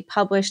then we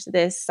published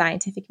this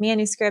scientific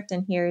manuscript,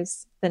 and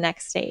here's the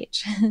next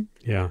stage.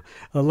 Yeah.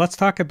 Let's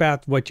talk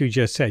about what you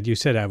just said. You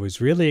said, I was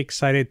really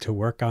excited to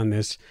work on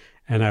this,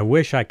 and I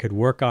wish I could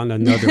work on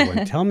another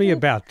one. Tell me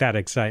about that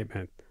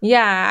excitement.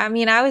 Yeah,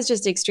 I was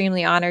just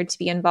extremely honored to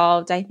be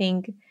involved. I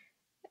think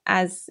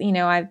as,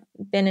 I've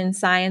been in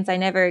science, I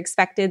never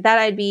expected that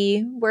I'd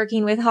be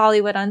working with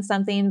Hollywood on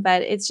something,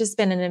 but it's just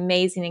been an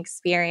amazing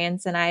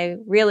experience. And I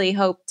really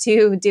hope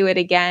to do it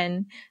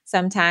again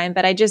sometime.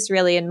 But I just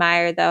really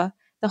admire the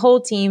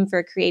whole team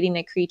for creating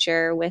a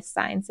creature with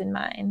science in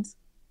mind.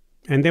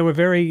 And they were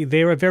very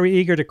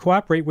eager to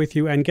cooperate with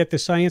you and get the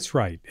science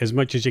right as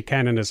much as you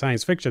can in a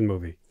science fiction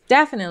movie.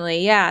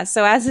 Definitely, yeah.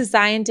 So as a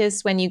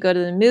scientist, when you go to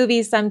the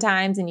movies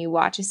sometimes and you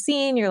watch a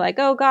scene, you're like,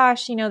 oh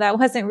gosh, that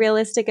wasn't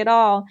realistic at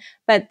all.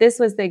 But this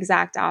was the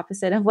exact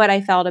opposite of what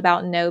I felt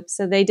about Nope.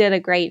 So they did a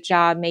great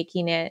job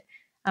making it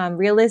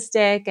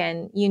realistic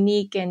and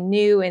unique and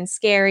new and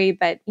scary.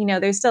 But,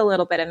 there's still a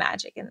little bit of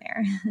magic in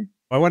there.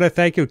 I want to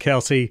thank you,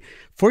 Kelsey,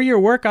 for your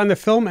work on the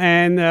film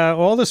and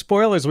all the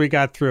spoilers we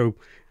got through.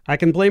 I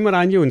can blame it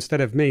on you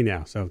instead of me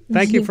now. So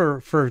thank you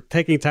for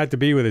taking time to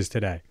be with us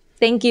today.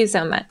 Thank you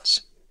so much.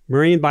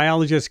 Marine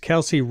biologist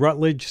Kelsey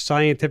Rutledge,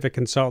 scientific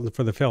consultant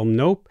for the film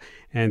Nope,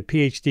 and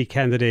PhD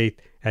candidate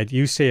at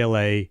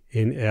UCLA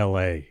in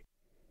LA.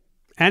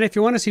 And if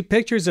you want to see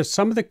pictures of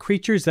some of the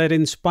creatures that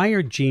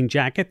inspired Jean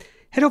Jacket,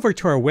 head over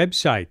to our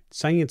website,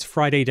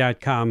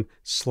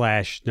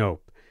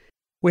 sciencefriday.com/Nope.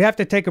 We have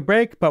to take a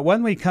break, but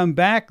when we come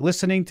back,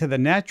 listening to The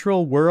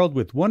Natural World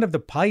with one of the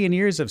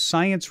pioneers of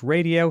science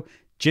radio,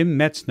 Jim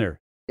Metzner.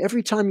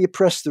 Every time you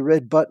press the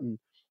red button,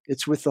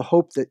 it's with the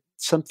hope that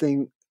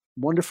something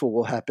wonderful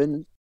will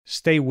happen.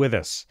 Stay with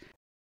us.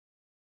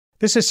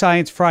 This is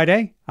Science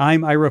Friday.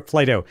 I'm Ira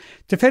Flato.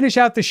 To finish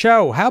out the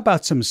show, how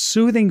about some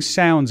soothing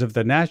sounds of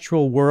the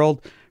natural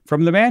world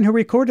from the man who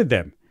recorded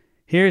them?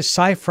 Here's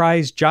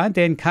Sci-Fri's John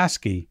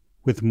Dankosky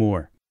with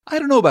more. I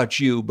don't know about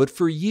you, but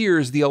for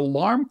years, the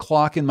alarm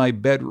clock in my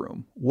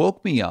bedroom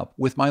woke me up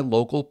with my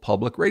local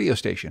public radio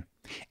station.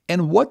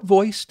 And what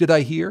voice did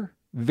I hear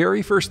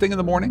very first thing in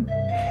the morning?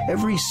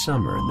 Every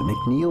summer, the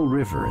McNeil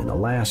River in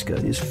Alaska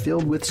is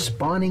filled with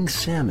spawning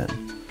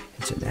salmon.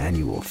 It's an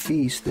annual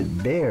feast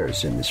that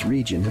bears in this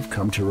region have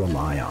come to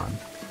rely on.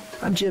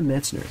 I'm Jim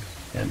Metzner,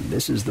 and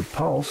this is the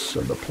pulse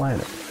of the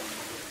planet.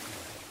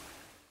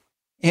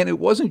 And it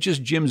wasn't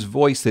just Jim's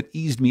voice that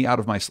eased me out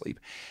of my sleep.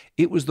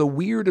 It was the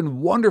weird and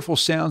wonderful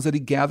sounds that he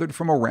gathered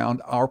from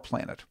around our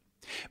planet.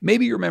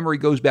 Maybe your memory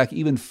goes back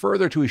even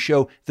further to his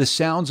show, The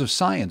Sounds of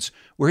Science,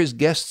 where his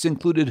guests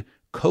included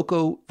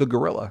Coco the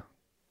gorilla.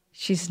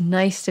 She's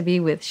nice to be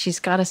with. She's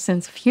got a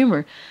sense of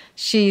humor.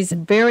 She's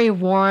very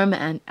warm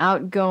and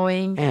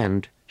outgoing.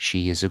 And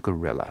she is a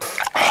gorilla.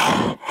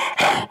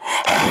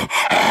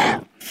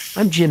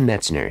 I'm Jim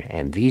Metzner,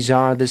 and these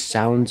are The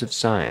Sounds of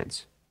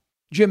Science.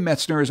 Jim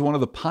Metzner is one of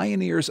the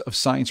pioneers of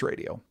science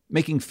radio,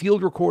 making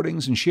field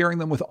recordings and sharing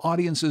them with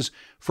audiences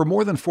for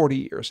more than 40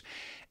 years.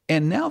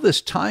 And now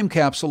this time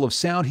capsule of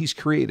sound he's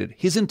created,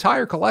 his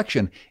entire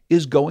collection,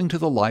 is going to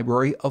the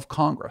Library of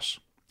Congress.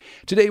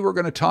 Today, we're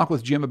going to talk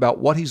with Jim about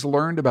what he's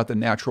learned about the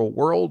natural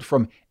world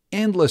from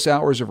endless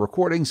hours of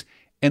recordings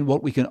and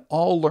what we can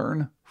all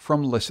learn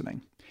from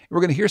listening.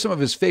 We're going to hear some of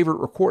his favorite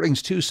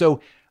recordings too,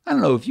 so I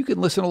don't know, if you can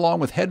listen along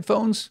with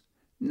headphones,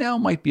 now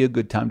might be a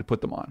good time to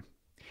put them on.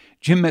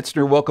 Jim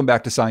Metzner, welcome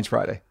back to Science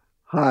Friday.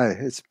 Hi,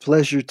 it's a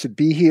pleasure to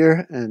be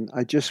here, and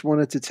I just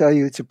wanted to tell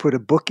you to put a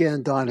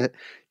bookend on it.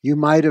 You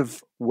might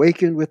have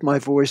wakened with my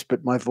voice,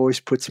 but my voice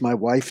puts my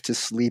wife to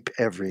sleep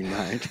every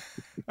night.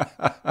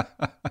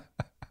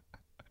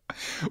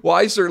 Well,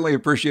 I certainly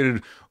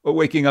appreciated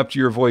waking up to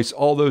your voice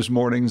all those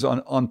mornings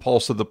on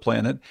Pulse of the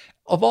Planet.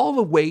 Of all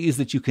the ways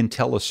that you can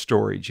tell a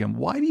story, Jim,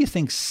 why do you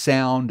think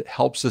sound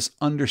helps us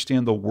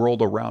understand the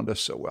world around us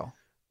so well?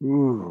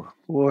 Ooh,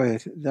 boy,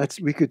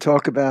 we could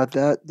talk about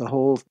that a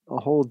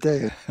whole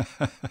day.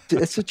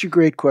 It's such a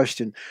great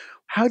question.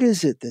 How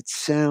does it that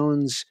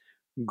sounds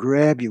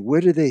grab you?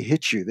 Where do they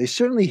hit you? They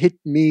certainly hit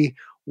me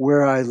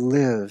where I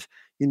live.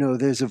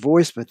 There's a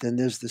voice, but then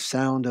there's the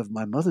sound of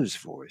my mother's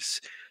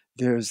voice.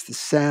 There's the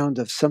sound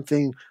of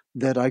something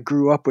that I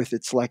grew up with.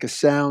 It's like a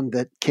sound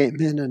that came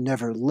in and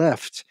never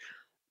left.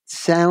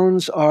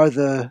 Sounds are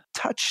the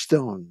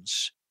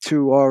touchstones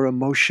to our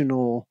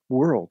emotional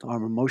world,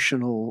 our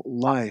emotional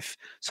life.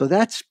 So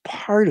that's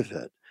part of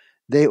it.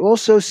 They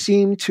also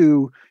seem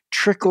to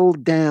trickle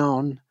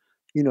down,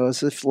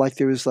 as if like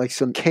there was like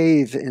some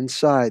cave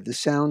inside. The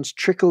sounds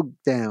trickle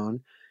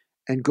down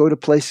and go to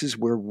places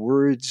where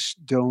words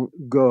don't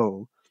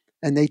go.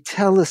 And they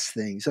tell us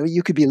things. I mean,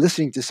 you could be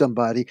listening to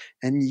somebody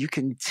and you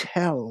can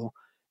tell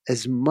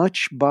as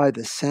much by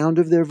the sound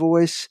of their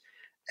voice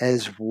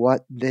as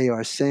what they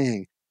are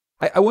saying.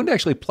 I want to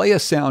actually play a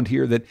sound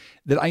here that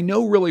I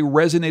know really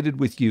resonated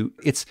with you.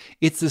 It's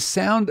the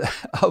sound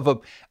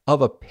of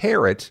a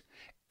parrot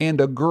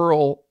and a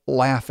girl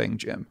laughing,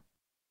 Jim.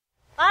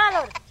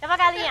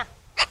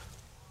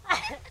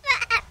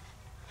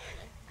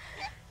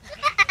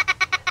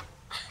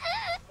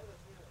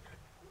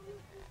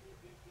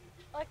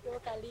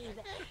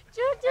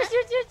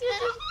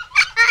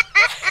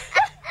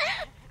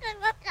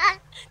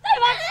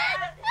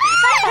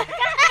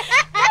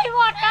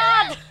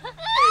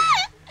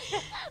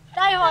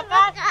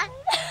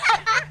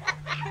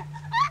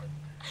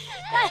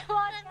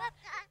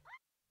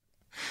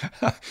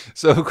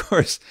 So, of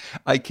course,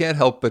 I can't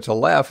help but to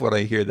laugh when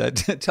I hear that.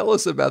 Tell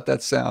us about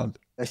that sound.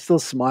 I still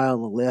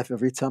smile and laugh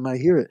every time I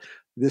hear it,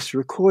 this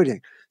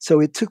recording. So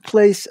it took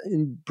place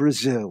in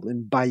Brazil,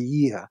 in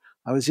Bahia.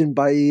 I was in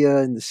Bahia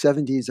in the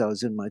 70s. I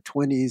was in my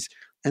 20s.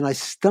 And I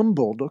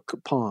stumbled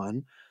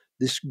upon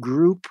this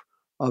group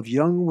of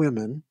young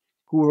women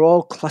who were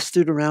all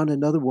clustered around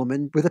another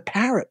woman with a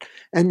parrot.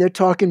 And they're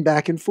talking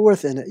back and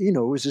forth. And, it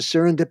was a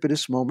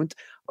serendipitous moment.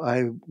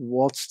 I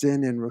waltzed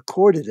in and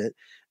recorded it.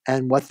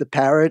 And what the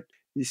parrot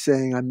is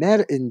saying, I'm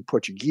mad in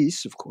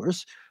Portuguese, of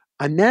course.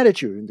 I'm mad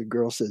at you. And the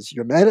girl says,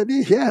 you're mad at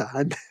me? Yeah,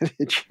 I'm mad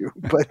at you.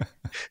 But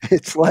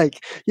it's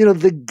like,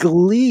 the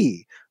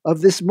glee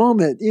of this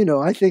moment.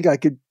 I think I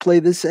could play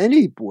this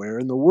anywhere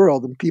in the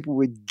world and people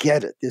would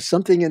get it. There's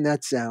something in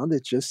that sound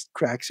that just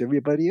cracks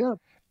everybody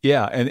up.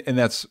 Yeah, and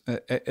that's,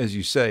 as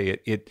you say,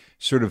 it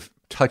sort of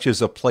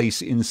touches a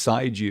place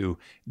inside you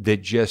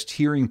that just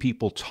hearing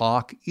people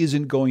talk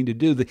isn't going to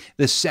do.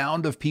 The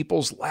sound of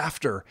people's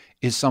laughter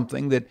is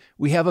something that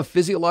we have a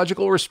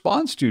physiological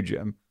response to,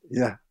 Jim.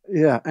 Yeah.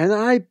 And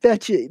I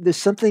bet you there's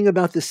something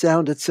about the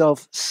sound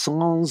itself,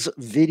 sans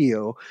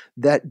video,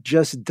 that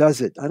just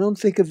does it. I don't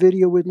think a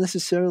video would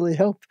necessarily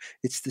help.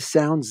 It's the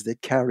sounds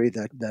that carry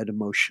that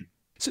emotion.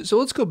 So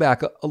let's go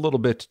back a little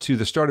bit to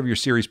the start of your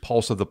series,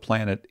 Pulse of the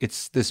Planet.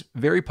 It's this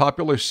very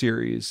popular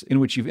series in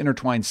which you've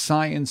intertwined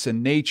science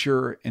and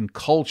nature and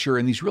culture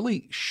in these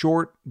really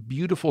short,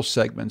 beautiful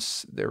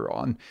segments. They're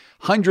on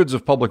hundreds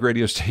of public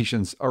radio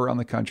stations around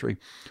the country.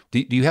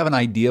 Do you have an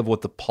idea of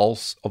what the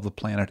Pulse of the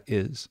Planet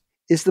is?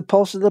 Is the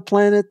Pulse of the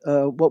Planet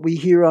what we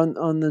hear on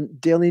the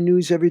daily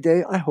news every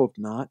day? I hope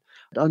not.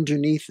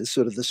 Underneath the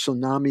sort of the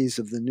tsunamis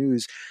of the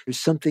news, there's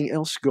something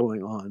else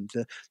going on.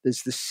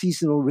 There's the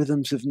seasonal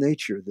rhythms of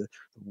nature. The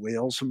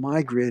whales are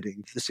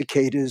migrating, the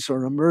cicadas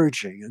are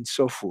emerging, and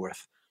so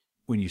forth.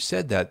 When you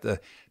said that, the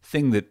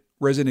thing that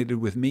resonated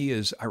with me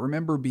is I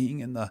remember being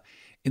in the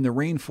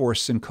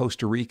rainforests in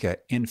Costa Rica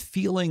and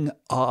feeling,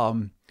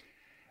 I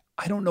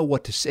don't know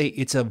what to say,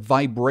 it's a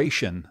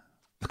vibration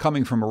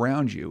coming from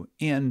around you.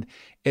 And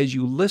as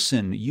you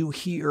listen, you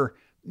hear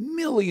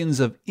millions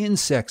of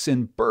insects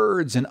and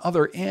birds and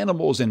other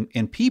animals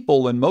and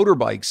people and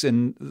motorbikes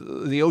and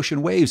the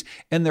ocean waves,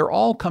 and they're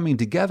all coming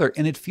together.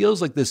 And it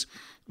feels like this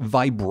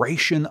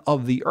vibration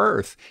of the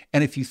earth.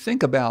 And if you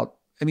think about,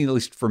 at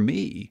least for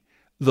me,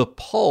 the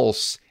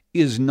pulse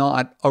is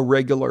not a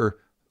regular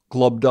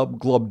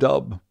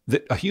glub-dub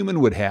that a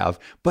human would have,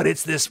 but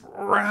it's this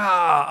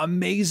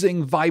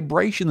amazing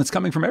vibration that's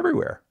coming from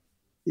everywhere.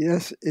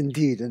 Yes,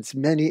 indeed.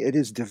 It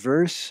is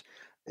diverse,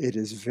 it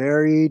is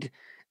varied,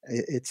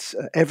 it's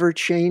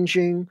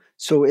ever-changing.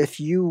 So if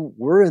you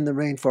were in the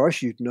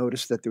rainforest, you'd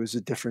notice that there was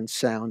a different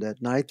sound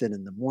at night than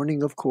in the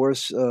morning, of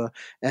course.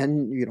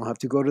 And you don't have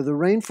to go to the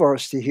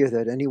rainforest to hear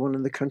that. Anyone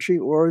in the country,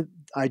 or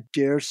I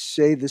dare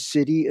say the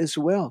city as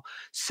well,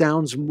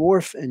 sounds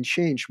morph and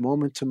change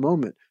moment to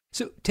moment.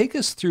 So take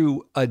us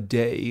through a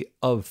day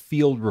of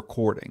field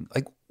recording.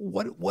 Like,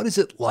 what is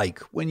it like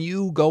when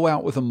you go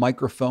out with a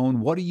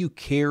microphone? What are you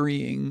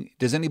carrying?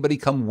 Does anybody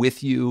come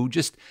with you?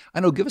 Just,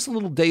 give us a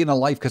little day in a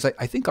life, because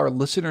I think our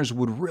listeners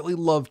would really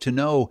love to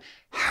know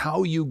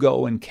how you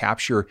go and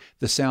capture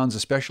the sounds,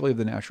 especially of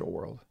the natural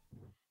world.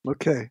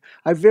 Okay.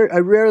 I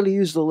rarely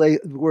use the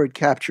word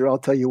capture. I'll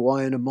tell you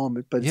why in a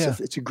moment, but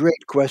it's a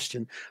great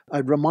question.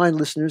 I'd remind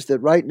listeners that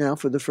right now,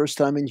 for the first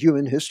time in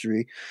human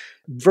history,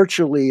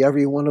 virtually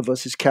every one of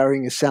us is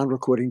carrying a sound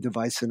recording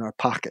device in our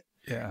pocket.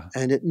 Yeah.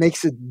 And it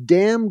makes a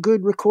damn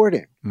good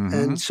recording. Mm-hmm.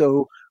 And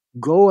so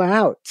go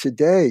out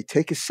today,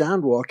 take a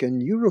sound walk,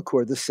 and you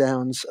record the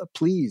sounds.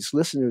 Please,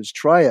 listeners,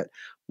 try it.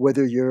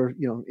 Whether you're,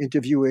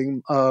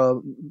 interviewing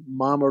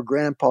mom or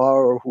grandpa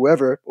or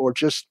whoever, or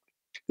just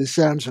the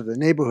sounds of the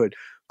neighborhood.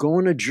 Go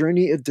on a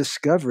journey of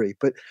discovery.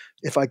 But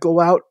if I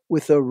go out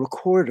with a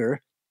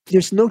recorder,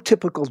 there's no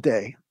typical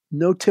day.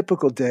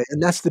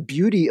 And that's the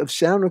beauty of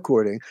sound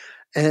recording.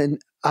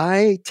 And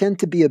I tend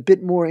to be a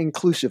bit more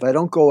inclusive. I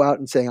don't go out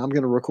and say, I'm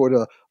going to record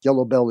a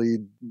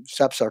yellow-bellied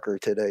sapsucker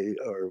today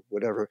or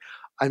whatever.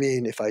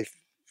 If I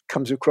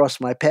comes across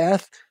my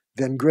path,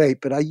 then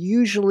great. But I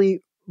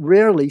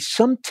rarely,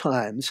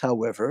 sometimes,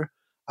 however,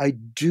 I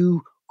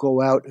do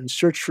go out and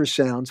search for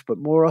sounds. But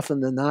more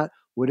often than not,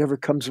 whatever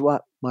comes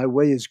my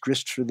way is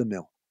grist for the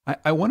mill.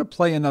 I want to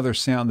play another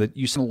sound that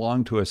you sent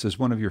along to us as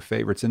one of your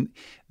favorites. And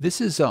this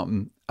is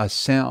a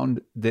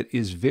sound that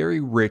is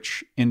very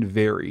rich and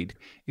varied.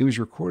 It was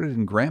recorded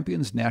in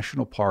Grampians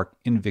National Park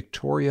in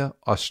Victoria,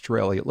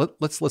 Australia.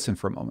 Let's listen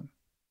for a moment.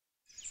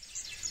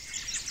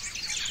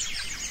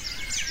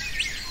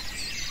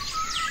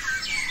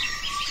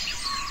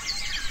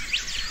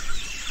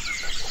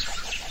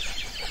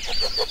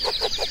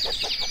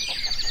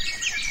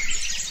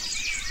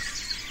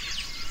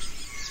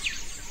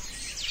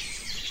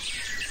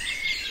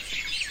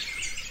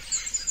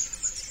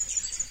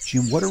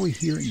 Jim, what are we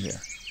hearing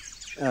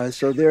there?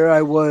 So there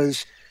I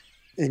was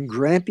in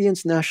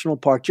Grampians National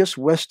Park, just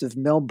west of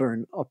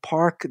Melbourne, a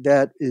park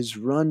that is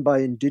run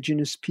by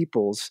Indigenous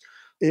peoples.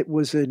 It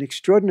was an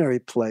extraordinary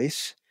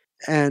place.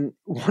 And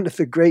one of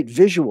the great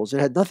visuals, it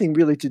had nothing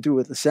really to do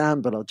with the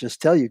sound, but I'll just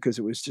tell you because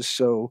it was just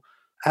so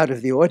out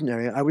of the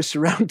ordinary. I was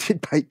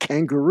surrounded by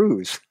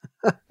kangaroos.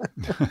 I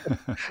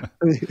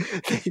mean,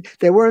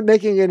 they weren't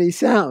making any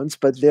sounds,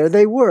 but there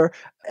they were.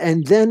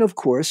 And then, of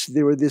course,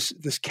 there were this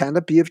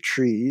canopy of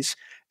trees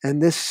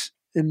and this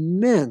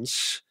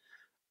immense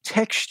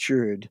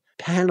textured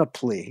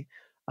panoply.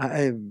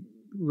 I'm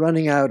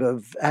running out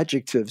of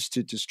adjectives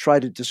to just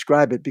try to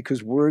describe it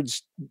because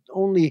words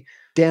only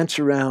dance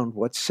around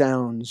what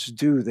sounds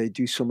do. They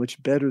do so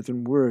much better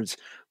than words.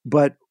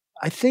 But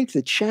I think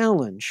the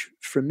challenge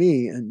for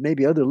me, and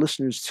maybe other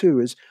listeners too,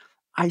 is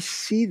I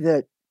see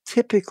that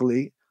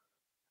typically,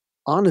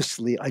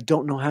 honestly, I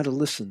don't know how to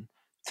listen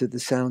to the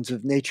sounds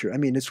of nature. I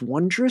mean, it's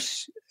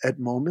wondrous at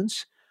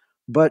moments,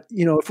 but,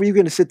 if we're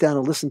going to sit down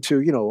and listen to,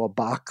 a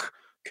Bach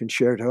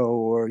concerto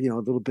or, a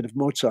little bit of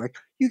Mozart,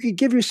 you could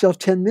give yourself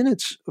 10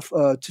 minutes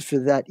for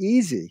that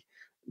easy,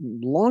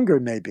 longer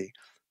maybe.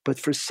 But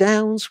for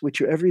sounds, which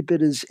are every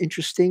bit as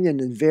interesting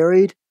and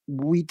varied,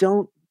 we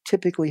don't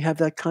typically have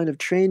that kind of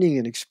training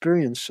and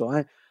experience.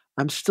 So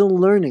I'm still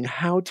learning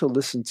how to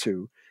listen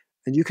to.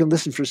 And you can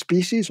listen for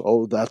species.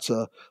 Oh, that's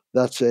a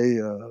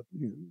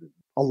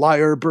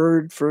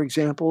lyrebird, for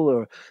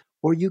example,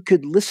 or you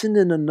could listen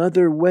in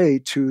another way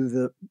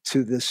to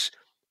this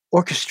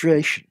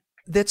orchestration.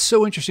 That's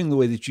so interesting the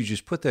way that you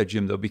just put that,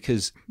 Jim, though,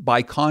 because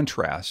by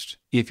contrast,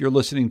 if you're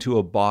listening to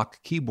a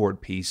Bach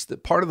keyboard piece,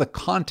 that part of the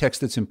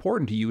context that's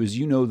important to you is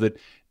that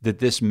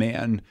this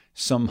man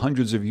some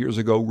hundreds of years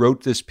ago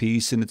wrote this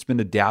piece and it's been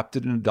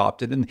adapted and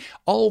adopted, and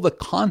all the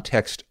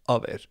context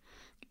of it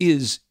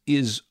is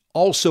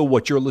also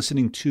what you're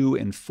listening to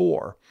and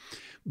for.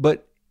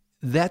 But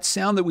that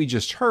sound that we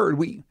just heard,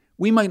 we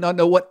might not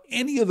know what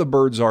any of the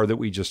birds are that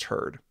we just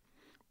heard,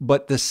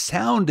 but the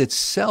sound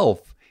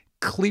itself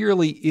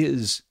clearly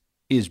is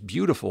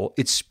beautiful.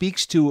 It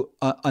speaks to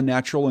a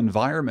natural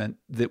environment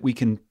that we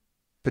can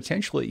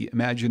potentially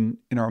imagine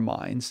in our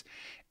minds.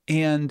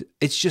 And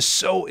it's just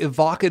so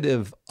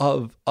evocative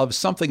of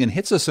something and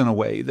hits us in a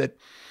way that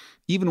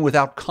even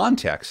without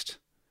context,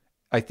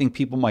 I think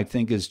people might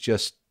think is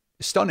just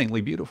stunningly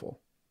beautiful.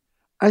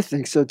 I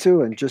think so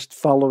too. And just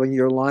following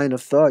your line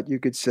of thought, you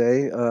could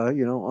say,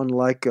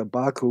 unlike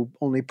Bach, who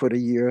only put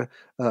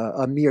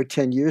a mere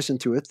 10 years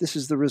into it, this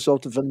is the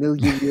result of a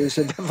million years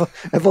of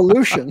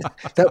evolution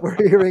that we're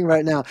hearing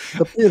right now.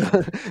 But,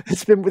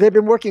 they've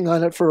been working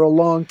on it for a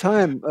long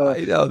time.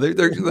 I know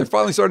they're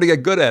finally starting to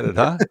get good at it,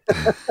 huh?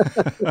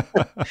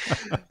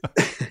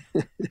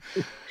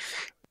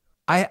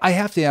 I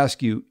have to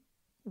ask you,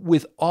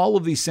 with all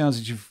of these sounds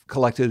that you've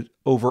collected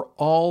over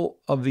all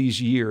of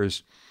these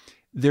years,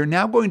 they're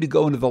now going to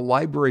go into the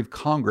Library of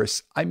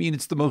Congress. I mean,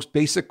 it's the most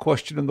basic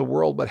question in the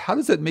world, but how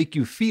does that make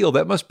you feel?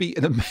 That must be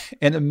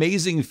an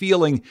amazing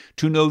feeling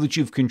to know that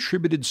you've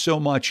contributed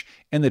so much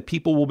and that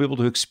people will be able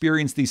to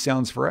experience these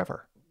sounds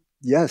forever.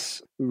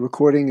 Yes.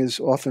 Recording is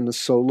often a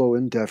solo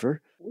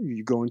endeavor.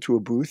 You go into a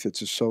booth,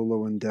 it's a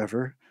solo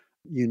endeavor.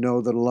 You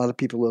know that a lot of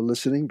people are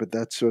listening, but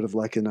that's sort of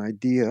like an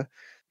idea.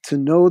 To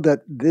know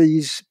that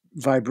these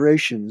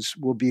vibrations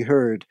will be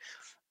heard,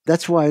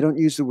 that's why I don't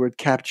use the word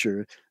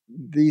capture.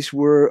 These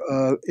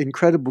were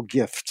incredible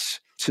gifts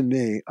to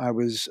me. I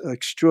was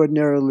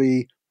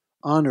extraordinarily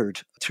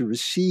honored to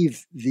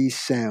receive these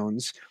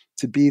sounds,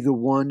 to be the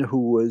one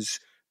who was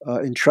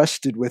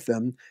entrusted with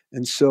them.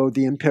 And so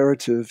the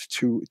imperative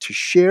to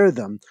share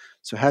them.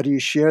 So how do you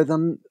share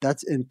them?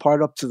 That's in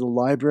part up to the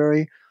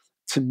library.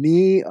 To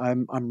me,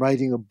 I'm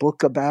writing a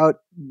book about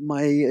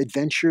my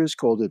adventures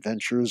called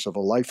Adventures of a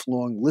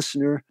Lifelong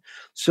Listener.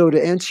 So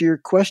to answer your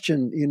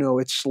question,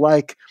 it's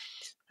like,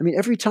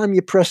 every time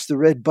you press the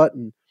red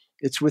button,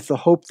 it's with the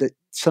hope that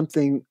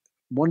something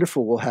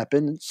wonderful will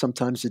happen.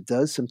 Sometimes it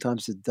does,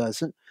 sometimes it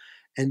doesn't.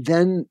 And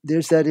then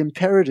there's that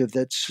imperative,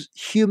 that's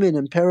human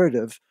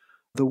imperative,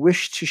 the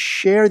wish to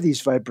share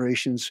these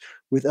vibrations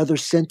with other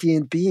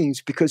sentient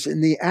beings, because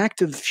in the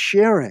act of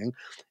sharing,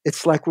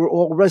 it's like we're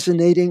all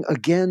resonating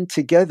again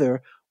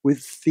together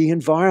with the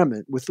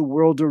environment, with the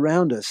world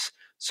around us.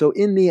 So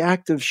in the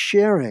act of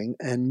sharing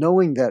and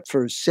knowing that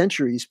for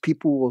centuries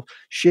people will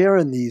share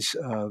in these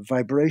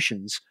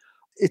vibrations,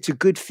 it's a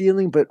good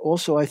feeling, but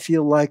also I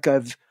feel like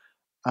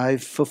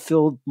I've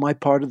fulfilled my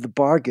part of the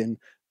bargain,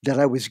 that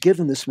I was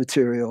given this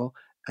material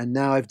and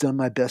now I've done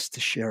my best to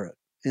share it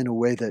in a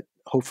way that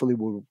hopefully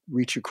will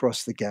reach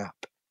across the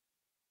gap.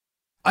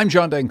 I'm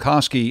John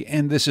Dankosky,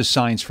 and this is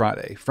Science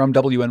Friday from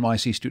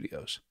WNYC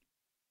Studios.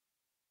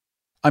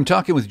 I'm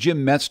talking with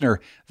Jim Metzner,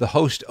 the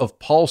host of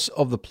Pulse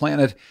of the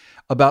Planet,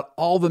 about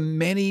all the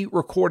many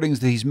recordings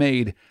that he's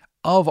made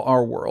of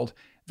our world.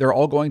 They're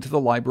all going to the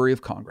Library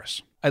of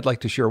Congress. I'd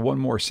like to share one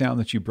more sound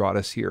that you brought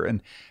us here,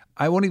 and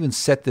I won't even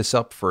set this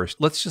up first.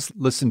 Let's just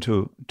listen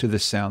to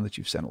this sound that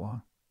you've sent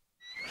along.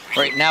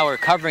 Right now we're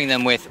covering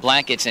them with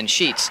blankets and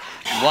sheets,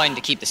 one,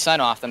 to keep the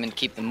sun off them and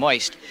keep them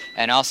moist,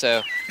 and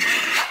also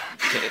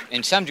to,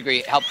 in some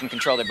degree, help them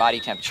control their body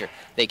temperature.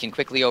 They can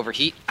quickly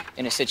overheat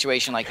in a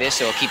situation like this,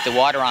 so it'll keep the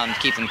water on them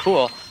to keep them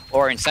cool,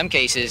 or in some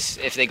cases,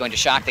 if they go into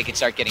shock, they could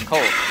start getting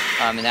cold.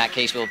 In that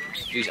case, we'll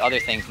use other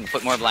things and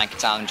put more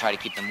blankets on and try to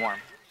keep them warm.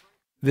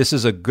 This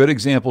is a good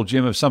example,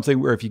 Jim, of something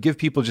where if you give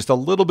people just a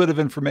little bit of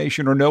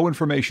information or no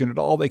information at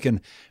all, they can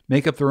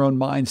make up their own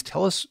minds.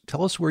 Tell us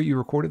where you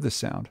recorded this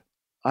sound.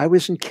 I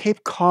was in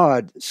Cape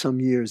Cod some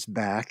years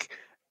back,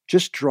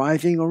 just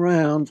driving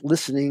around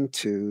listening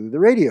to the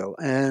radio.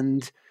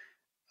 And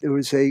there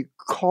was a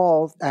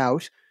call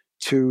out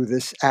to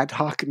this ad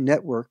hoc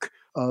network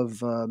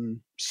of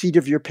seat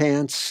of your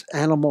pants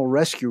animal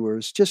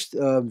rescuers, just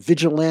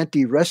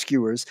vigilante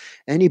rescuers,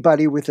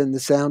 anybody within the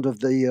sound of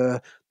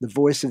the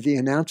voice of the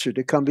announcer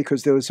to come,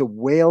 because there was a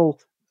whale,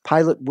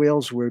 pilot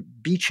whales were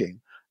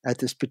beaching at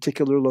this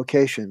particular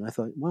location. I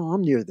thought, well,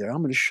 I'm near there.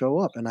 I'm going to show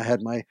up. And I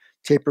had my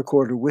tape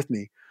recorder with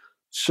me.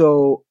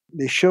 So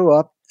they show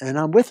up and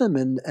I'm with them,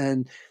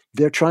 and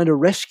they're trying to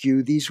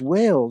rescue these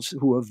whales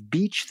who have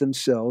beached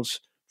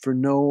themselves for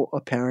no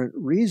apparent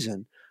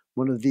reason.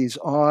 One of these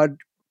odd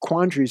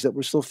quandaries that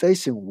we're still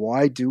facing.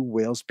 Why do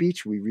whales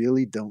beach? We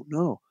really don't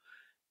know.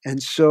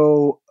 And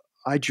so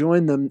I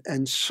joined them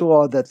and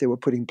saw that they were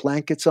putting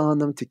blankets on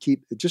them to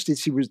keep, just to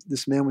see what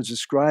this man was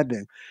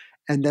describing.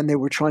 And then they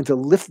were trying to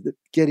lift,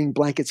 getting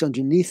blankets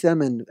underneath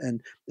them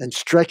and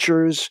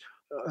stretchers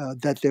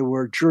that they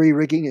were jury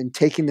rigging and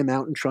taking them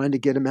out and trying to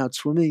get them out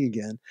swimming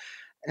again.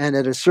 And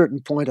at a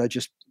certain point, I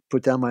just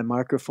put down my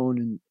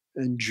microphone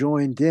and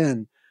joined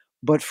in.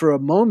 But for a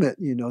moment,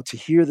 to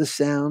hear the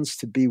sounds,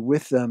 to be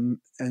with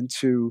them, and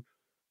to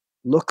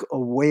look a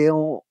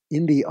whale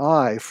in the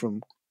eye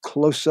from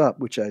close up,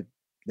 which I'd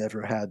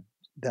never had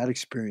that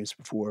experience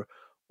before,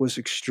 was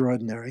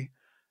extraordinary.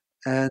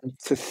 And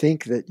to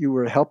think that you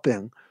were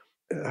helping,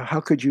 how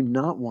could you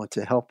not want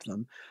to help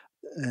them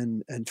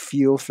and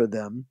feel for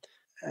them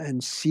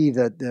and see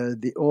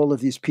that all of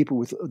these people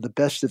with the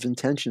best of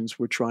intentions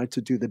were trying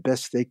to do the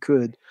best they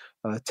could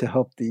to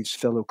help these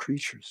fellow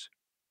creatures.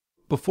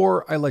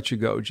 Before I let you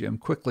go, Jim,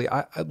 quickly,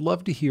 I'd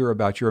love to hear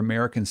about your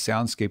American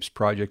Soundscapes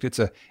project. It's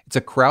a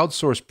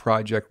crowdsourced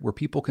project where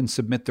people can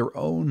submit their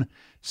own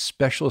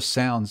special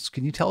sounds.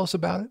 Can you tell us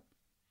about it?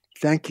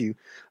 Thank you.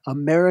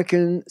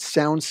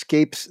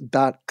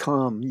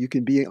 AmericanSoundscapes.com. You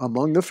can be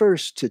among the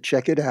first to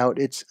check it out.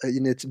 It's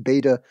in its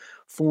beta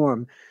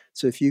form.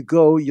 So if you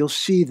go, you'll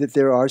see that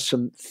there are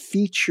some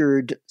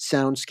featured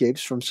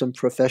soundscapes from some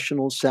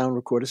professional sound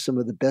recorders, some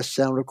of the best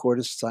sound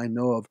recordists I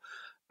know of.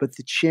 But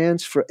the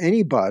chance for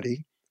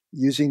anybody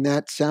using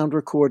that sound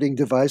recording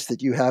device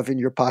that you have in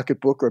your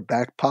pocketbook or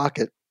back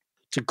pocket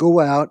to go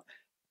out,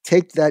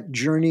 take that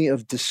journey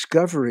of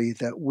discovery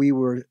that we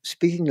were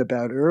speaking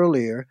about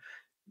earlier,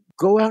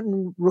 go out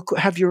and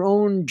have your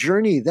own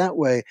journey that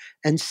way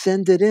and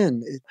send it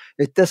in.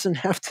 It doesn't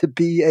have to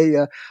be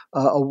a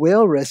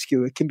whale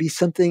rescue. It can be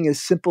something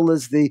as simple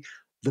as the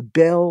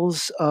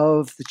bells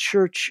of the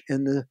church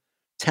in the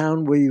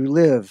town where you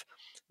live,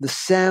 the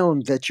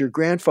sound that your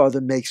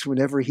grandfather makes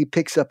whenever he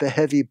picks up a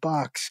heavy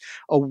box,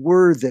 a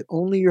word that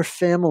only your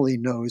family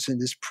knows and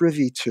is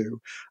privy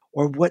to,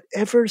 or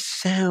whatever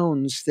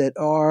sounds that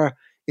are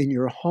in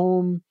your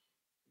home,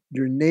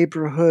 your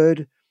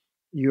neighborhood,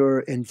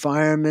 your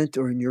environment,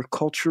 or in your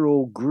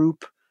cultural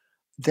group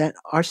that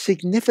are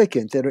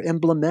significant, that are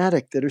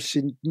emblematic, that are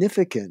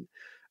significant.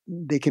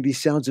 They can be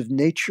sounds of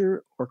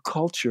nature or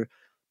culture,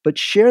 but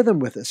share them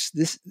with us.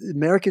 This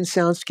American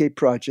Soundscape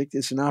Project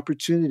is an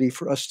opportunity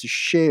for us to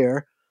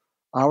share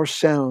our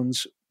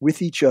sounds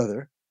with each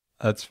other.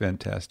 That's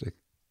fantastic.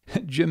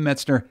 Jim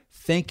Metzner,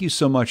 thank you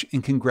so much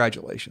and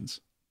congratulations.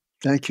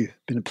 Thank you.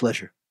 It's been a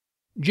pleasure.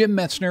 Jim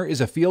Metzner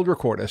is a field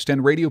recordist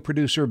and radio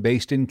producer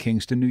based in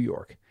Kingston, New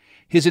York.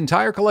 His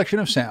entire collection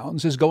of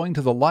sounds is going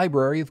to the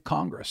Library of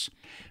Congress.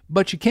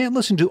 But you can't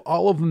listen to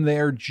all of them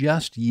there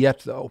just yet,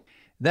 though.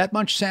 That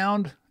much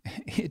sound,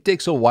 it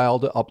takes a while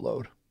to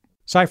upload.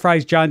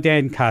 Sci-Fri's John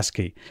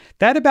Dankosky.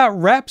 That about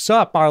wraps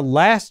up our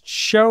last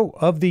show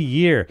of the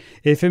year.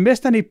 If you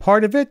missed any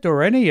part of it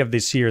or any of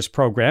this year's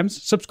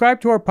programs, subscribe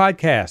to our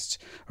podcasts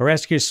or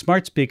ask your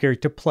smart speaker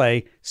to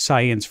play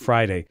Science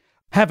Friday.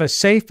 Have a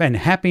safe and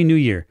happy new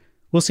year.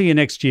 We'll see you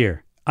next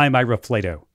year. I'm Ira Flato.